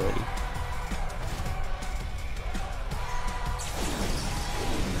our ability.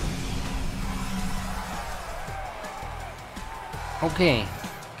 Okay,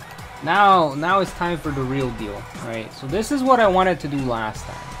 now it's time for the real deal, right? So this is what I wanted to do last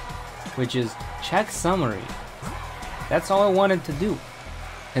time, which is check summary. That's all I wanted to do.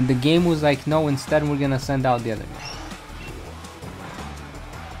 And the game was like, no, instead we're gonna send out the other guy.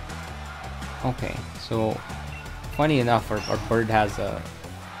 Okay, so funny enough, our bird has a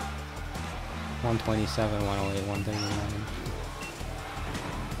 127, 108, 139.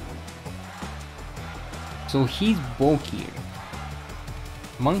 So he's bulkier.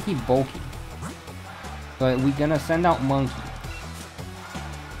 Monkey bulky. But we're gonna send out Monkey.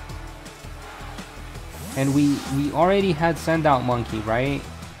 And we already had send out Monkey, right?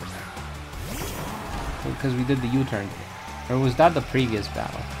 Because we did the U-turn. Or was that the previous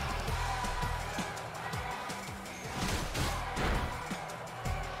battle?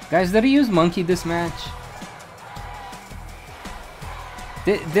 Guys, did I use Monkey this match?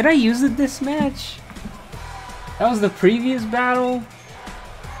 Did I use it this match? That was the previous battle?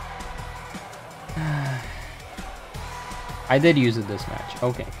 I did use it this match.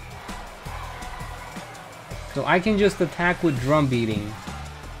 Okay. So I can just attack with drum beating,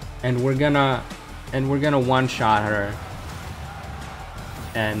 and we're gonna one-shot her,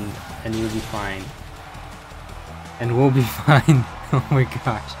 and you'll be fine. And we'll be fine. Oh my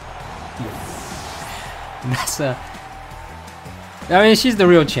gosh. That's a. I mean, she's the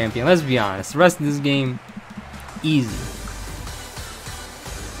real champion. Let's be honest. The rest of this game, easy.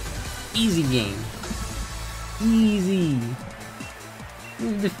 Easy game. Easy.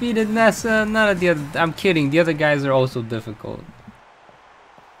 We've defeated Nessa. None of the other. I'm kidding. The other guys are also difficult.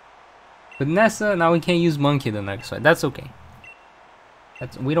 But Nessa, now we can't use Monkey the next fight. That's okay.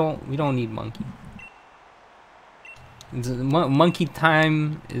 We don't need Monkey. Monkey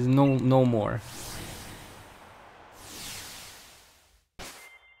time is no more.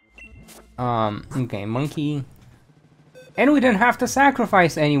 Okay, Monkey. And we didn't have to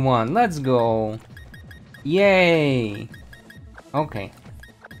sacrifice anyone. Let's go. Yay. Okay.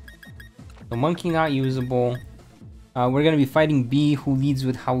 So Monkey not usable. We're gonna be fighting B, who leads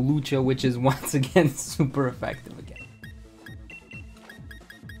with Howlucha, which is once again super effective again.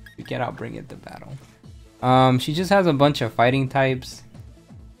 We cannot bring it to battle. She just has a bunch of fighting types.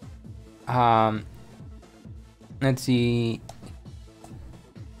 Let's see.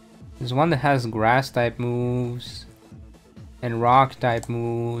 There's one that has grass type moves, and rock type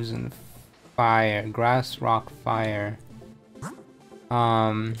moves, and fire. Grass, rock, fire.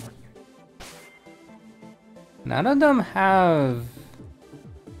 None of them have.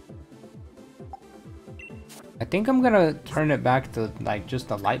 I think I'm gonna turn it back to like just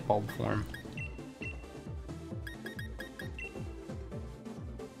a light bulb form.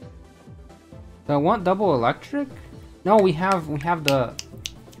 Do I want double electric? No, we have the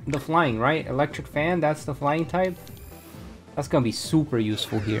flying, right? Electric fan, that's the flying type. That's gonna be super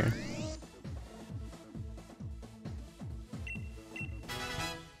useful here.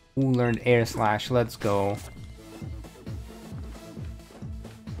 Who learned air slash? Let's go.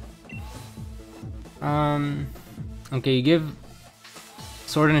 Okay, you give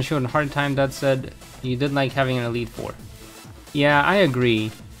Sword and Shield a hard time. That said, you did like having an Elite Four. Yeah, I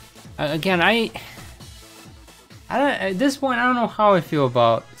agree. Again, I don't, at this point, I don't know how I feel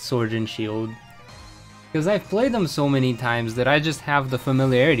about Sword and Shield. Because I've played them so many times that I just have the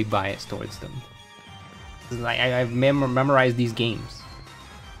familiarity bias towards them. Like, I've memorized these games.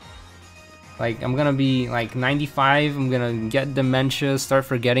 Like, I'm gonna be like 95, I'm gonna get dementia, start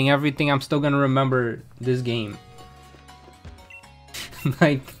forgetting everything, I'm still gonna remember this game.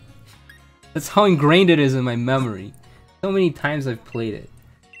 Like, that's how ingrained it is in my memory. So many times I've played it.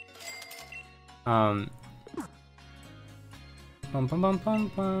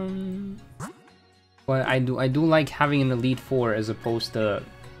 But I do like having an Elite Four as opposed to,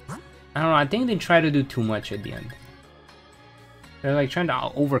 I don't know, I think they try to do too much at the end. They're like trying to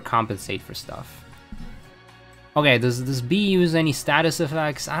overcompensate for stuff. Okay, does B use any status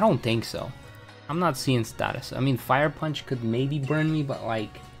effects? I don't think so. I'm not seeing status. I mean, Fire Punch could maybe burn me, but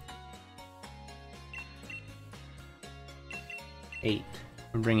like 8.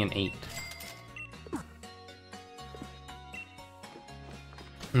 We're bringing 8.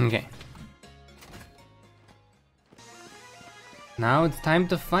 Okay. Now it's time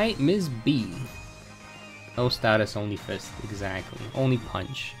to fight Ms. B. No status, only fist. Exactly. Only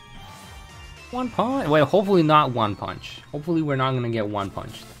punch. One punch? Wait, hopefully not one punch. Hopefully we're not gonna get one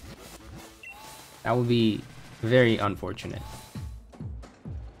punched. That would be very unfortunate.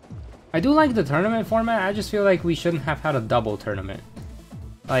 I do like the tournament format, I just feel like we shouldn't have had a double tournament.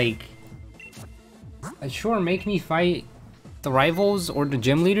 Like, sure, make me fight the rivals or the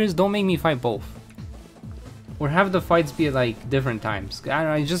gym leaders, don't make me fight both. Or have the fights be at like different times. I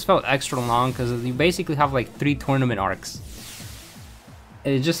don't know, it just felt extra long because you basically have like 3 tournament arcs.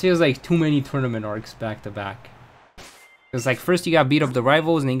 It just feels like too many tournament arcs back to back. Because like first you gotta beat up the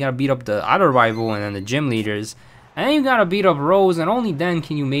rivals, and then you gotta beat up the other rival and then the gym leaders. And then you gotta beat up Rose, and only then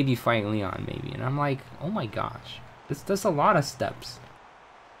can you maybe fight Leon, maybe. And I'm like, oh my gosh. That's a lot of steps.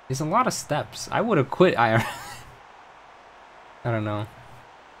 It's a lot of steps. I would have quit IR. I don't know.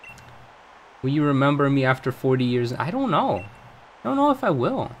 Will you remember me after 40 years? I don't know. I don't know if I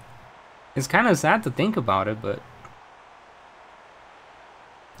will. It's kind of sad to think about it, but...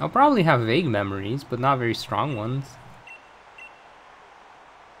 I'll probably have vague memories, but not very strong ones.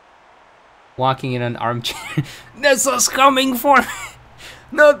 Walking in an armchair. Nessa's coming for me!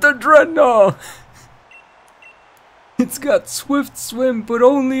 Not the Dreadnought! It's got swift swim, but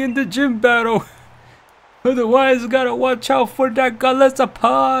only in the gym battle. Otherwise, gotta watch out for that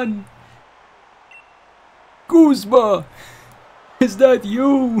Galesapan! Guzma! Is that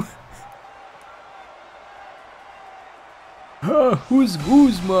you? Huh, who's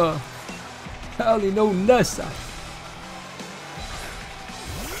Guzma? I only know Nessa.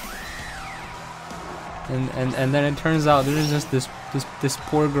 And then it turns out there's just this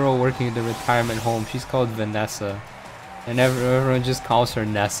poor girl working at the retirement home. She's called Vanessa, and everyone just calls her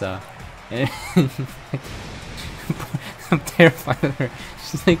Nessa. And I'm terrified of her.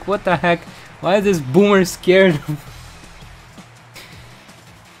 She's like, what the heck? Why is this boomer scared?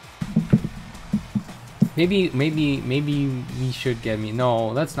 Maybe we should get me. No,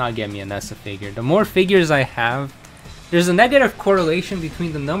 let's not get me a Nessa figure. The more figures I have, there's a negative correlation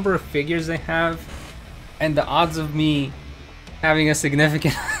between the number of figures I have and the odds of me having a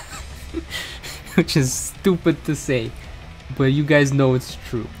significant which is stupid to say, but you guys know it's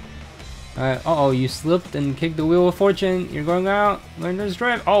true. Uh-oh, you slipped and kicked the wheel of fortune. You're going out. Learner's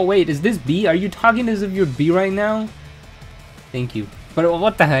drive. Oh wait, is this B? Are you talking as if you're B right now? Thank you. But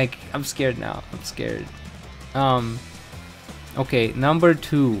what the heck? I'm scared now. I'm scared. Okay, number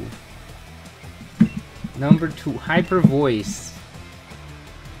 2. Number 2, hyper voice.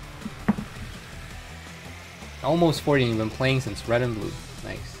 Almost 40, you've been playing since red and blue.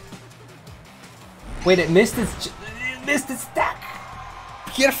 Nice. Wait, it missed its stack.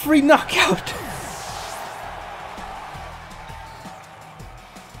 Get a free knockout.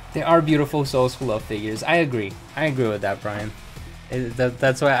 They are beautiful souls who love figures. I agree. I agree with that, Brian.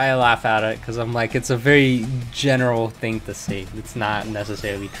 That's why I laugh at it, because I'm like, it's a very general thing to say. It's not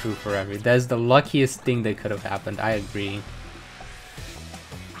necessarily true for everyone. That's the luckiest thing that could have happened. I agree.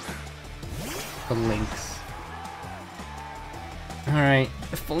 The links. Alright.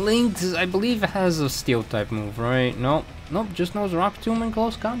 Phalanx, I believe it has a steel type move, right? Nope. Nope, just knows Rock Tomb in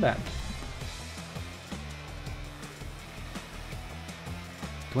close combat.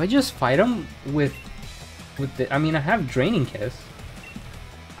 Do I just fight him with the... I mean, I have Draining Kiss.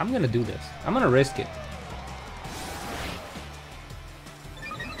 I'm gonna do this. I'm gonna risk it.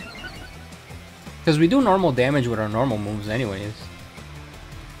 Because we do normal damage with our normal moves anyways.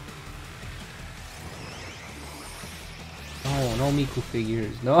 Oh, no Miku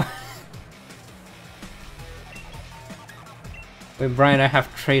figures. No. Wait, Brian, I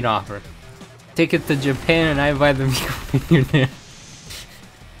have trade offer. Take it to Japan and I buy the Miku figure there.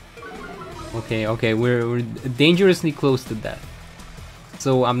 Okay, we're dangerously close to death.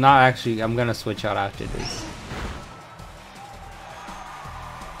 So I'm gonna switch out after this.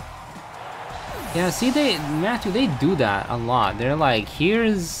 Yeah, see, Matthew, they do that a lot. They're like,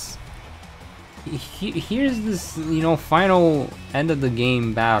 here's this, you know, final end of the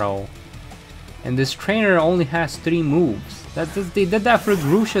game battle, and this trainer only has 3 moves. They did that for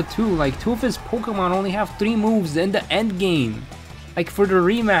Grusha too. Like, 2 of his Pokemon only have 3 moves in the end game. Like, for the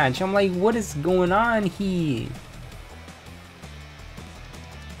rematch. I'm like, what is going on here?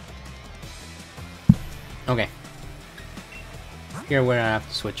 Okay. Here where I have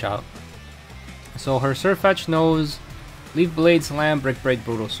to switch out. So her Surf Fetch knows Leaf Blade, Slam, Brick Break,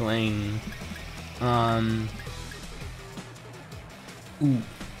 Brutal Swing. Ooh.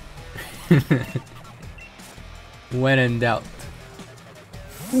 When in doubt.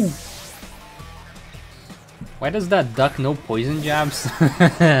 Ooh. Why does that duck know poison jabs?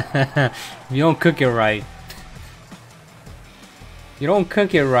 You don't cook it right. You don't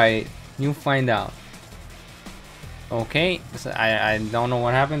cook it right, you'll find out. Okay, so I don't know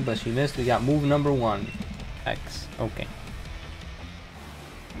what happened, but she missed. We got move number 1. X. Okay.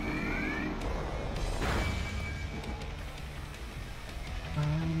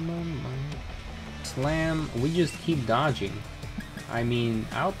 I'm on slam. We just keep dodging. I mean,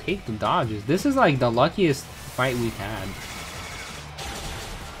 I'll take the dodges. This is like the luckiest fight we've had.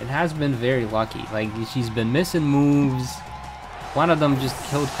 It has been very lucky. Like, she's been missing moves. One of them just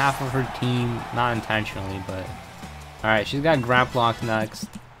killed half of her team. Not intentionally, but... Alright, she's got Grap Lock next.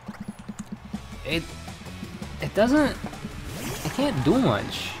 It doesn't... It can't do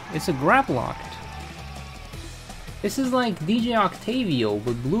much. It's a Grap Locked. This is like DJ Octavio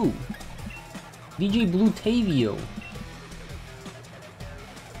with blue. DJ Blue Tavio.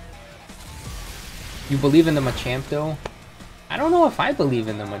 You believe in the Machamp though? I don't know if I believe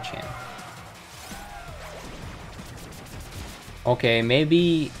in the Machamp. Okay,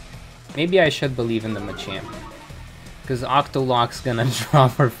 maybe I should believe in the Machamp. Because Octolock's gonna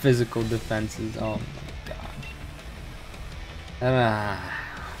drop her physical defenses. Oh my god.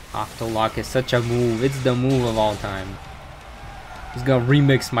 Octolock is such a move. It's the move of all time. He's gonna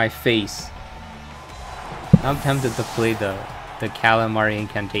remix my face. I'm tempted to play the Calamari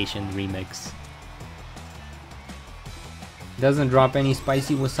Incantation remix. Doesn't drop any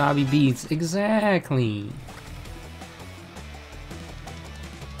spicy wasabi beats. Exactly.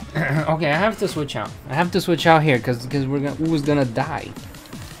 Okay, I have to switch out. I have to switch out here because U's gonna die.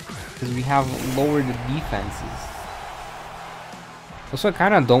 Because we have lowered the defenses. Also, I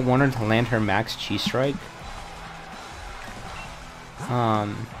kind of don't want her to land her max Chi Strike.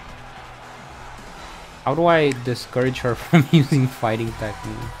 How do I discourage her from using fighting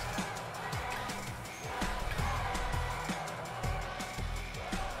techniques?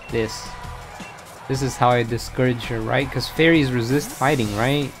 This is how I discourage her, right? Because fairies resist fighting,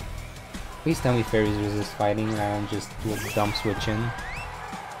 right? Please tell me fairies resist fighting and I don't just do a dump switch in.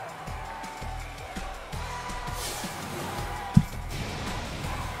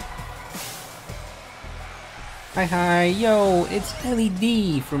 Hi, yo, it's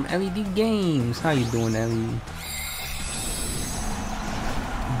LED from LED Games. How you doing, LED?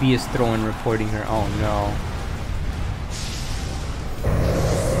 B is throwing reporting her. Oh no.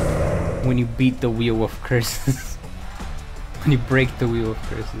 When you beat the wheel of curses. When you break the wheel of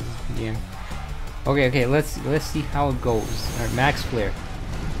curses. Yeah. Okay, let's see how it goes. Alright, Max Flare.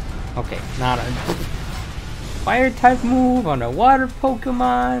 Okay, not a fire type move on a water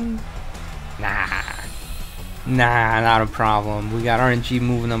Pokemon. Nah, not a problem. We got RNG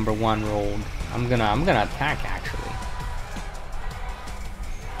move number 1 rolled. I'm gonna attack actually.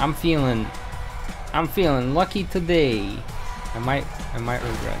 I'm feeling lucky today. I might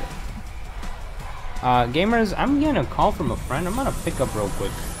regret it. Gamers, I'm getting a call from a friend. I'm gonna pick up real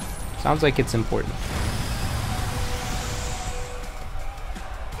quick. Sounds like it's important.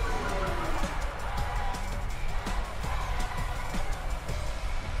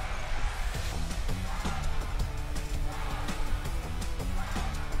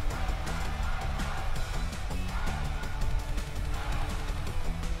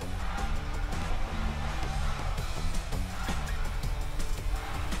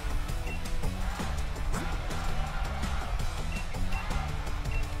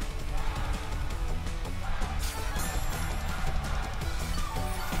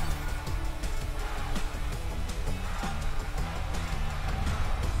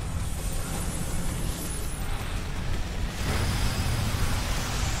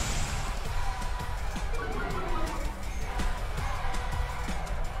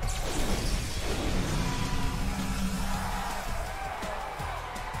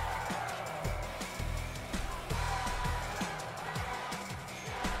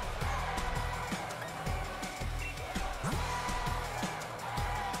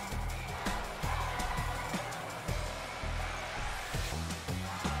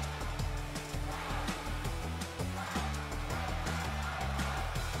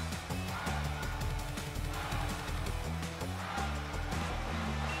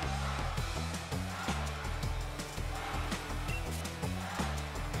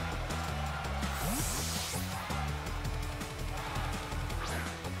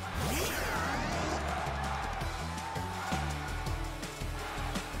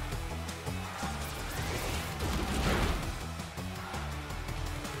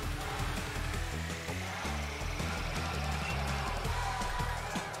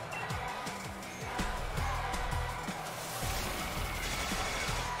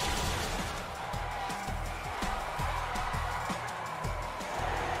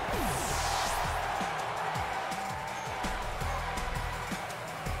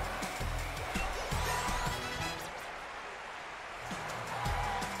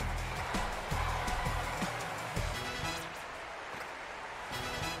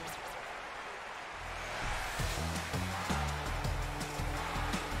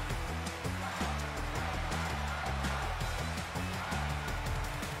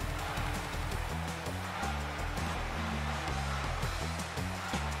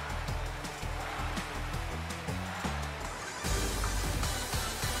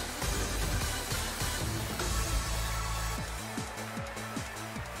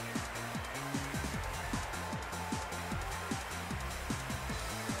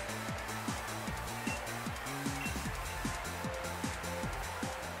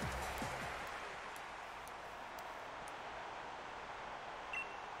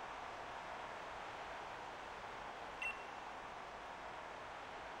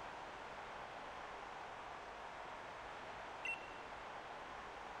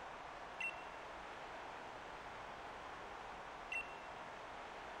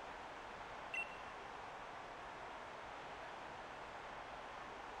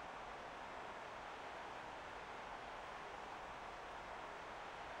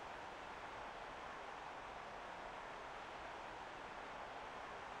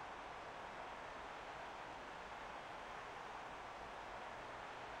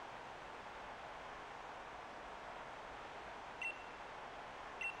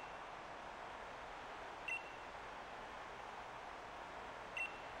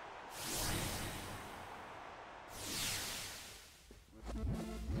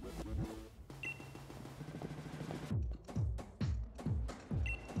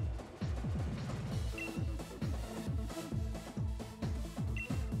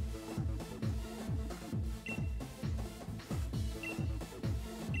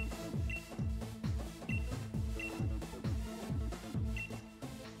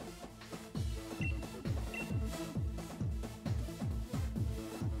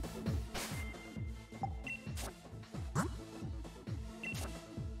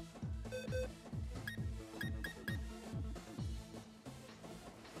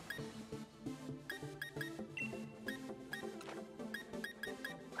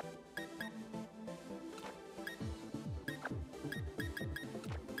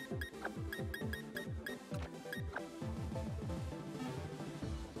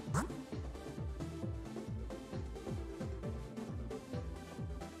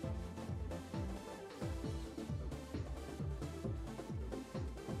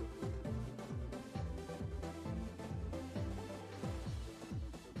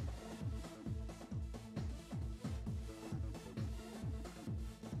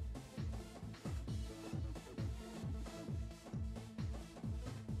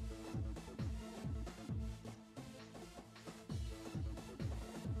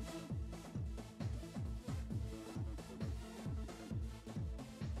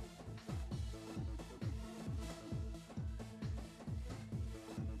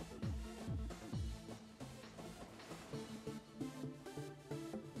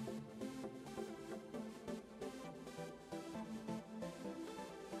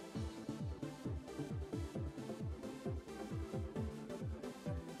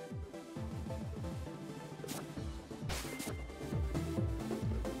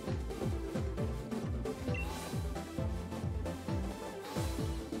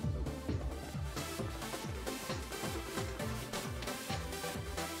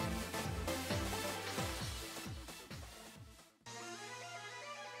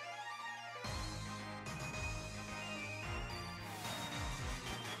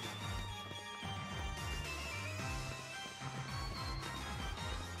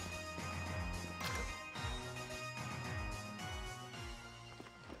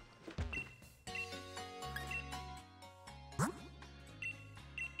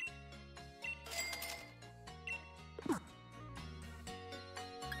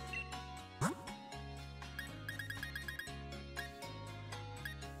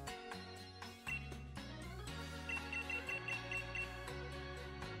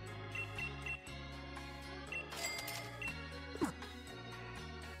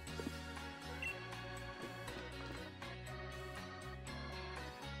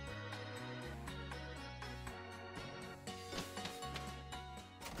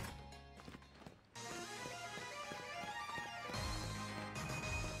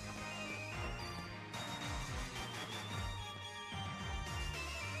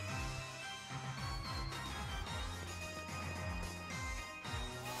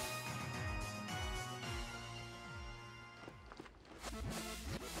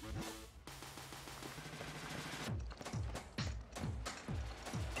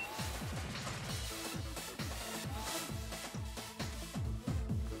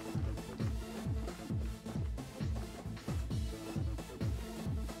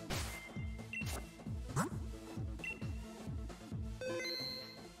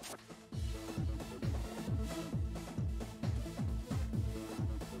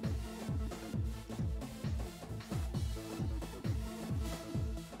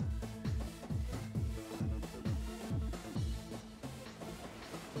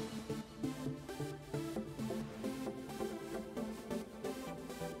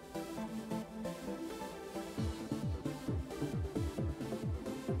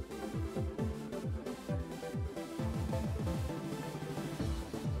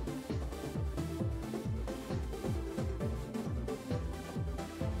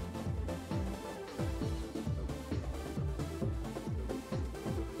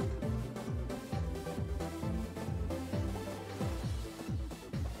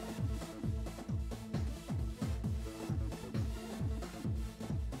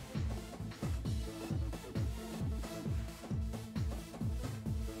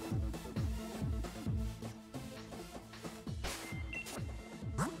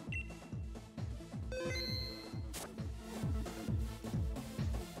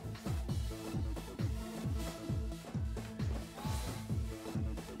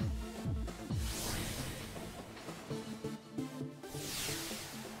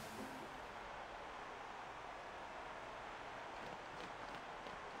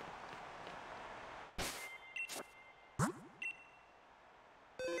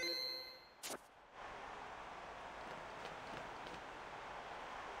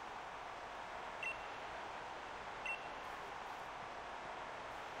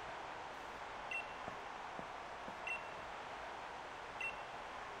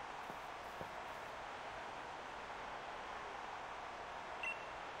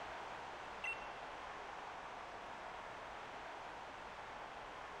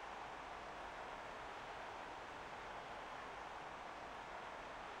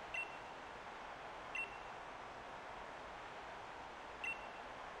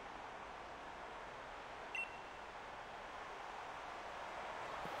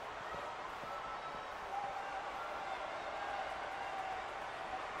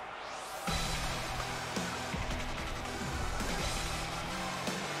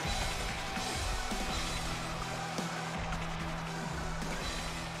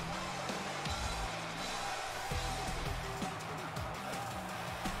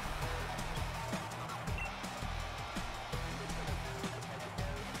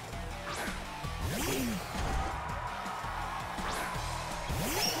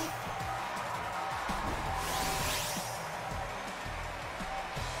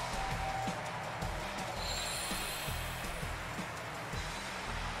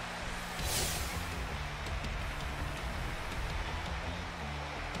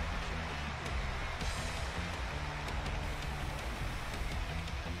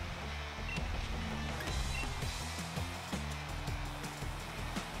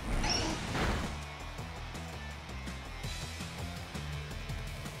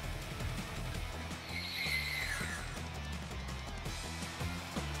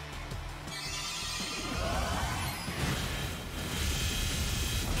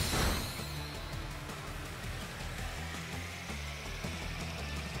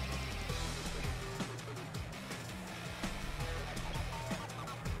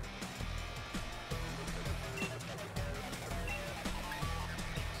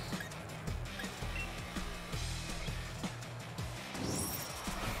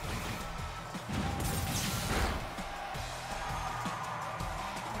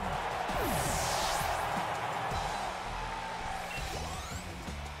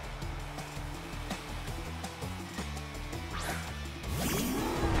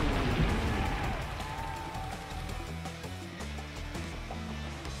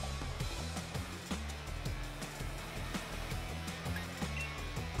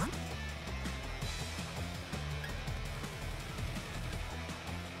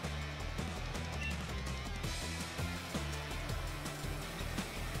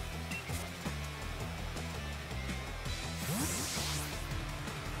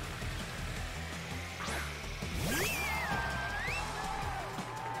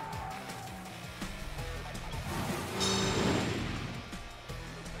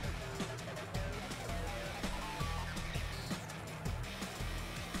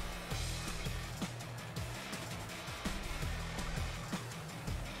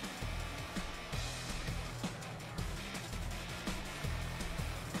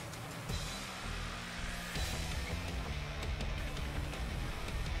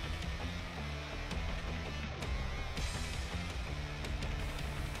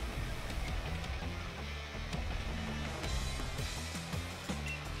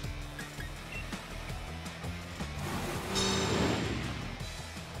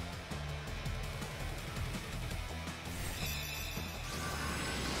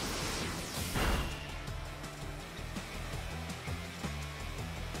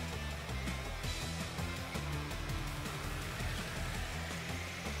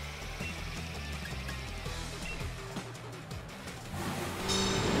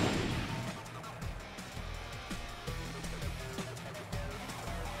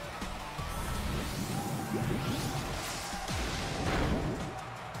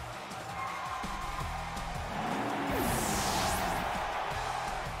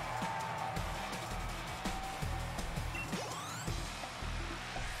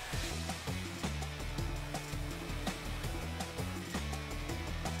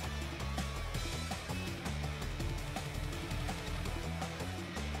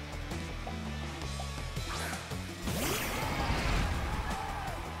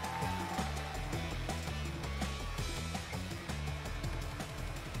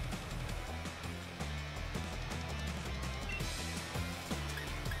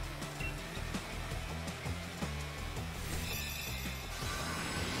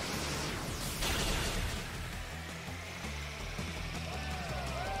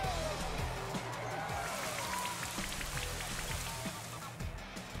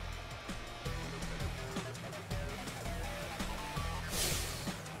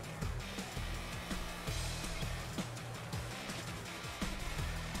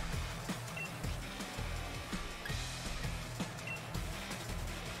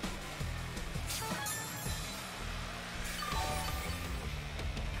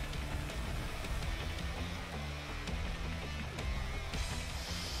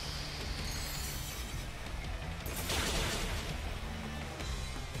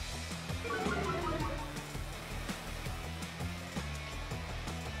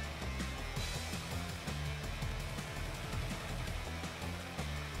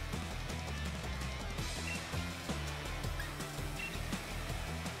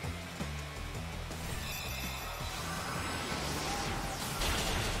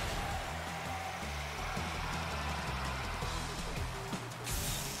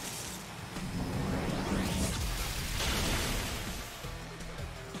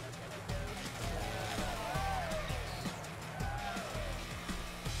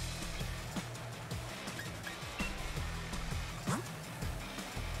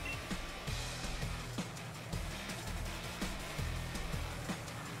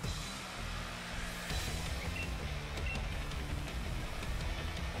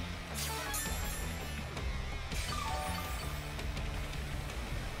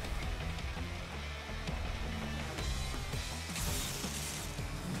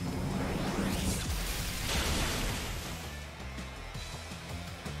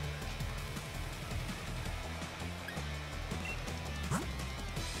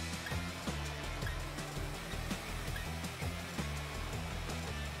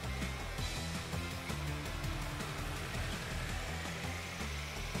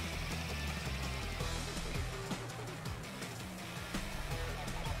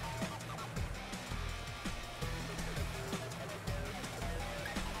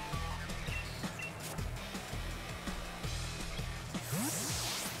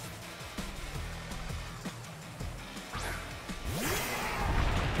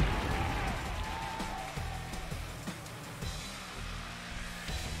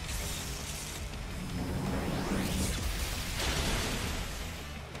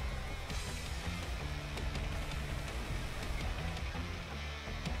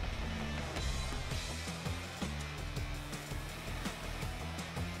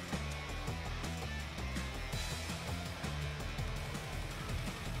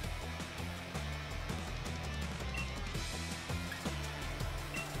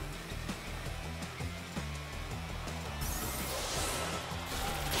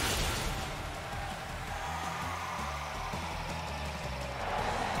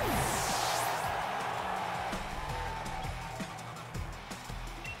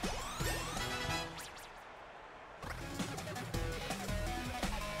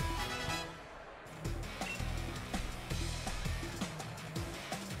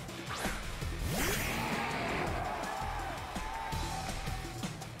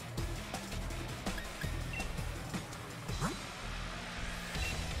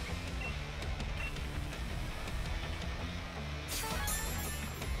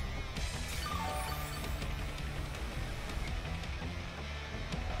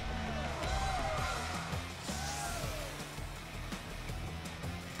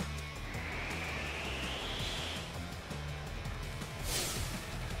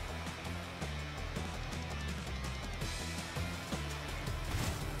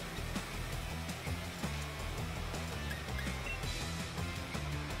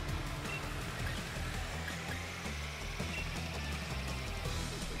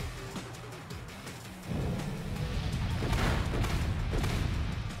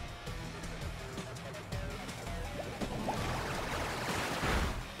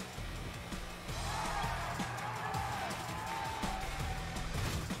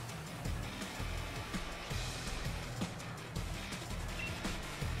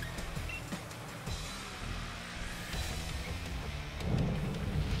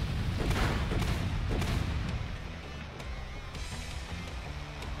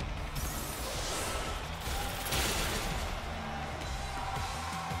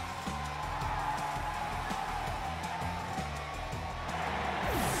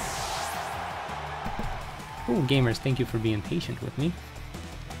 Oh, gamers, thank you for being patient with me.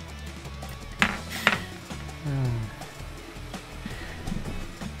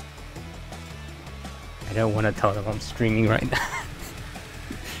 I don't want to tell them I'm streaming right now.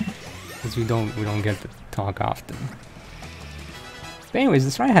 Because we don't get to talk often. But anyways,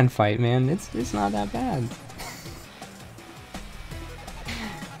 this right hand fight, man, it's not that bad.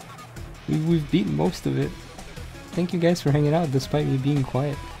 We've beaten most of it. Thank you guys for hanging out despite me being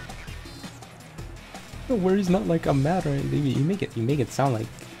quiet. No worries, not like I'm mad or anything. You make it sound like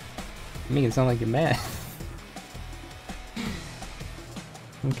you're mad.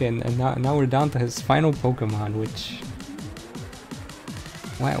 Okay, and now we're down to his final Pokemon, which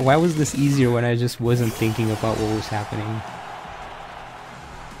why was this easier when I just wasn't thinking about what was happening?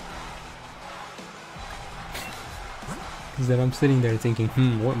 Because then I'm sitting there thinking,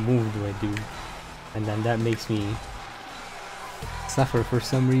 what move do I do? And then that makes me suffer for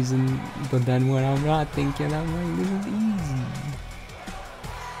some reason, but then when I'm not thinking, I'm like, this is easy.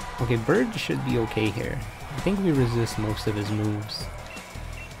 Okay, Bird should be okay here. I think we resist most of his moves.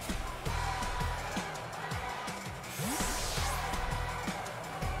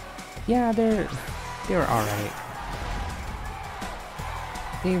 Yeah, they were alright.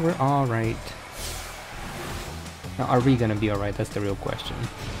 They were alright. Now, are we gonna be alright? That's the real question.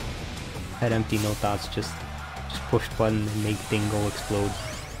 That empty no thoughts, just push button and make Dingo explode.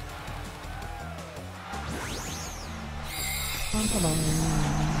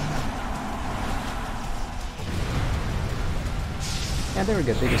 Yeah, they were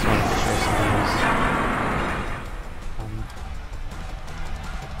good. They just wanted to share some news.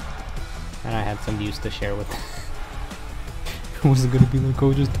 And I had some news to share with them. I wasn't gonna be like,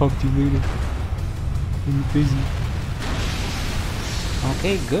 oh, just talk to you later. I'm busy.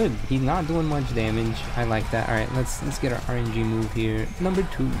 Okay, good. He's not doing much damage. I like that. Alright, let's get our RNG move here. Number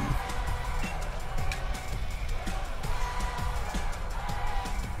 2.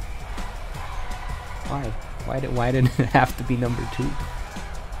 Why? Why did it have to be number 2?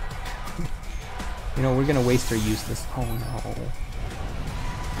 You know, we're gonna waste our useless. Oh no.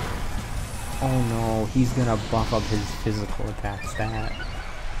 Oh no, he's gonna buff up his physical attack stat.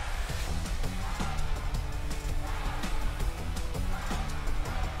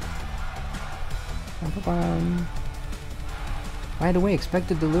 By the way,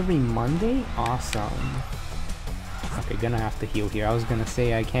 expected delivery Monday? Awesome. Okay, gonna have to heal here. I was gonna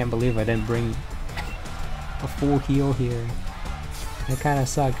say, I can't believe I didn't bring a full heal here. That kinda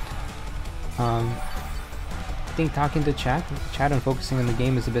sucked. I think talking to chat and focusing on the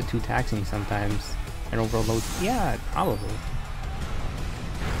game is a bit too taxing sometimes. And overload. Yeah, probably.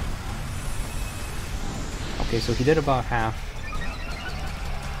 Okay, so he did about half.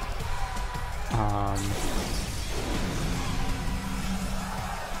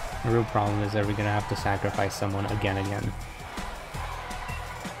 The real problem is that we're gonna have to sacrifice someone again.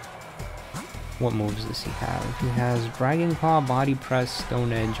 What moves does he have? He has Dragon Claw, Body Press,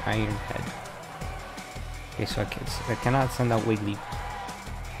 Stone Edge, Iron Head. Okay, so I cannot send out Wiggly.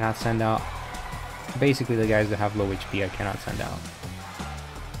 Cannot send out... Basically the guys that have low HP I cannot send out.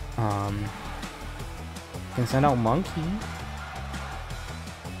 Can send out Monkey.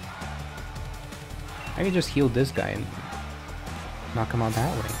 I can just heal this guy and knock him out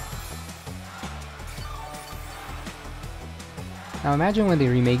that way. Now imagine when they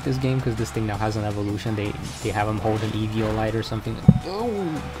remake this game, because this thing now has an evolution, they have him hold an Eviolite or something. Oh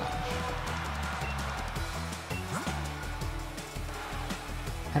gosh.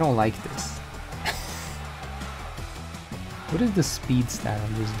 I don't like this. What is the speed stat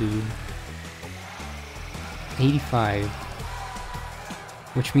on this dude? 85.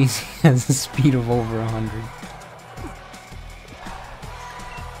 Which means he has a speed of over 100.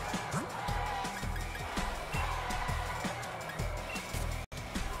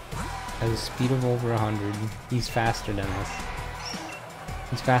 Has a speed of over 100. He's faster than us.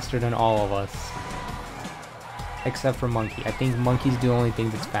 He's faster than all of us. Except for Monkey. I think Monkey's the only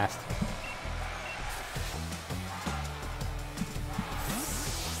thing that's faster.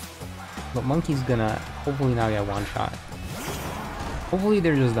 But Monkey's gonna hopefully now get one shot. Hopefully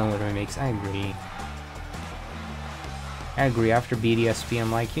they're just done with remakes. I agree. After BDSP,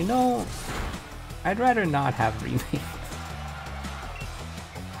 I'm like, you know, I'd rather not have remakes.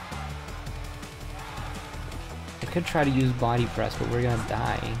 I could try to use Body Press, but we're gonna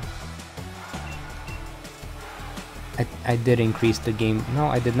die. I did increase the game. No,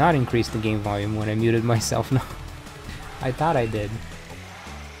 I did not increase the game volume when I muted myself. No, I thought I did.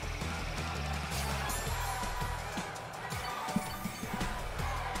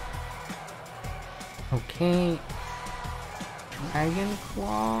 Okay. Dragon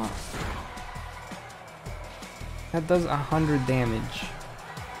Claw. That does 100 damage.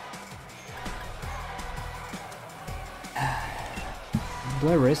 Do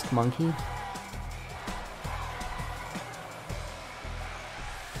I risk monkey?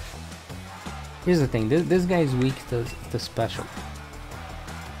 Here's the thing, this guy's weak to special.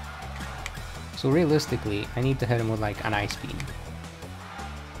 So realistically, I need to hit him with like an ice beam.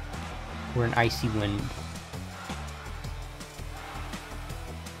 Or an icy wind.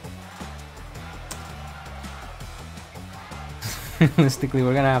 Realistically,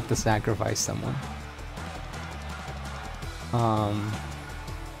 we're gonna have to sacrifice someone.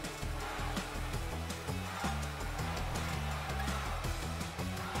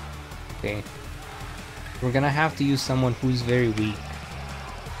 Okay. We're gonna have to use someone who's very weak.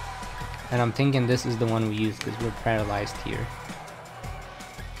 And I'm thinking this is the one we use because we're paralyzed here.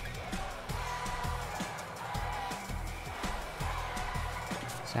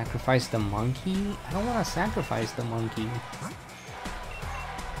 Sacrifice the monkey? I don't want to sacrifice the monkey.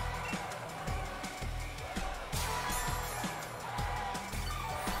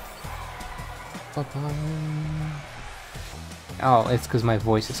 Oh, it's because my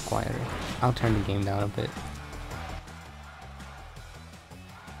voice is quieter. I'll turn the game down a bit.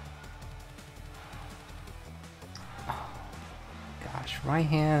 Oh, gosh, right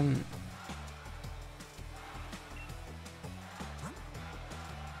hand.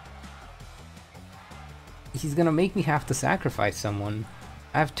 He's gonna make me have to sacrifice someone.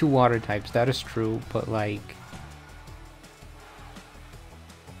 I have 2 water types, that is true, but like...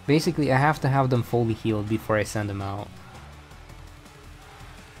 basically, I have to have them fully healed before I send them out.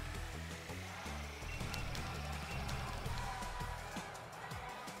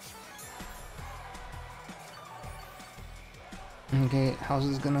 Okay, how's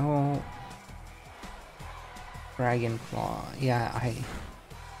this gonna hold? Dragon Claw. Yeah,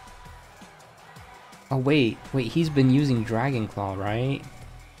 oh wait, he's been using Dragon Claw, right?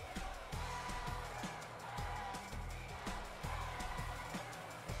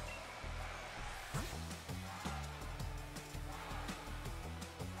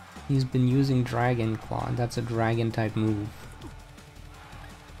 He's been using Dragon Claw, that's a dragon type move.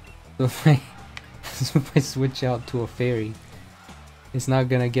 So if I switch out to a fairy, it's not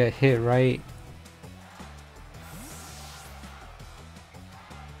gonna get hit, right?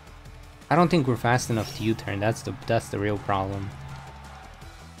 I don't think we're fast enough to U-turn, that's the real problem.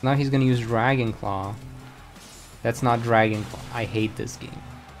 Now he's gonna use Dragon Claw. That's not Dragon Claw. I hate this game.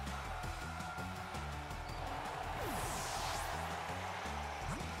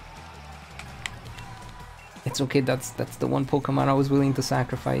 It's okay, that's the one Pokemon I was willing to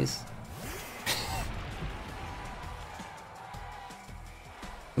sacrifice.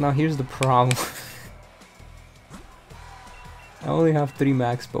 Now here's the problem. I only have 3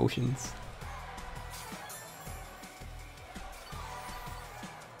 max potions.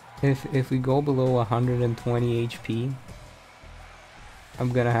 If we go below 120 HP,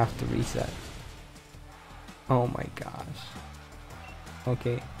 I'm gonna have to reset. Oh my gosh.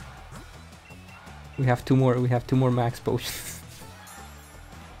 Okay. We have 2 more max potions.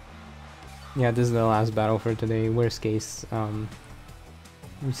 Yeah, this is the last battle for today. Worst case,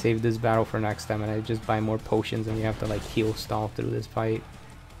 we save this battle for next time and I just buy more potions and we have to like heal stall through this fight.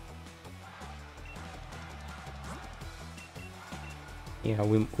 Yeah,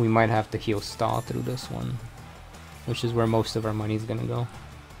 we might have to heal stall through this one, which is where most of our money is gonna go.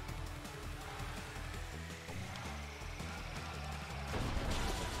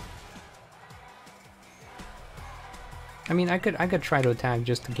 I mean, I could try to attack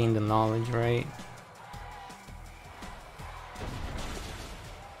just to gain the knowledge, right?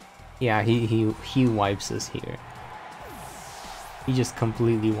 Yeah, he wipes us here. He just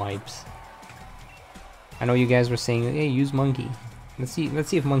completely wipes. I know you guys were saying, hey, use monkey. Let's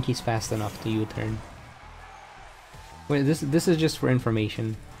see if monkey's fast enough to U-turn. Wait, this is just for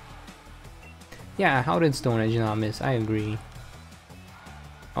information. Yeah, how did Stone Edge not miss? I agree.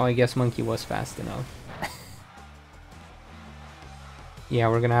 Oh, I guess monkey was fast enough. Yeah,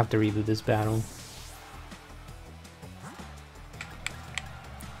 we're gonna have to redo this battle.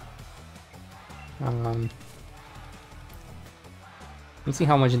 Let's see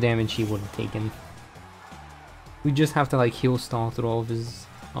how much damage he would have taken. We just have to like heal stall through all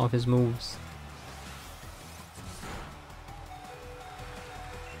of his moves.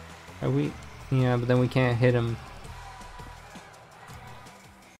 Are we? Yeah, but then we can't hit him.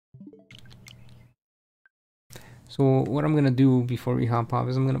 So what I'm gonna do before we hop off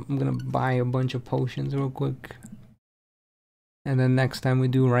is I'm gonna buy a bunch of potions real quick. And then next time we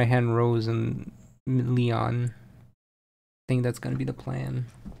do right hand Rose and Leon. I think that's gonna be the plan.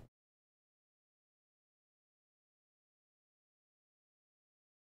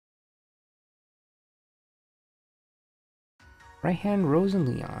 Right hand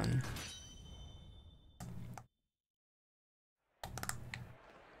Rosaleon.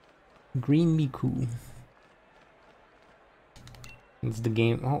 Green Miku. It's the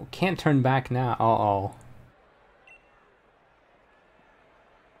game. Oh, can't turn back now. Uh-oh.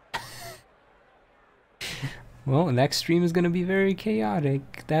 Well, next stream is gonna be very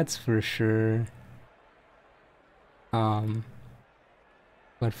chaotic, that's for sure.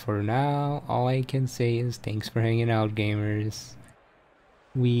 But for now, all I can say is thanks for hanging out, gamers.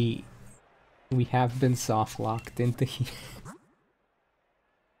 We have been soft locked into here.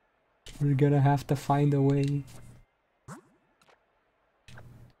 We're gonna have to find a way.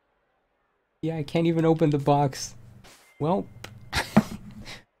 Yeah, I can't even open the box. Well,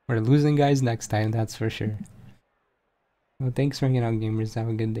 we're losing guys next time, that's for sure. Well, thanks for hanging out, gamers. Have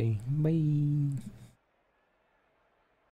a good day. Bye.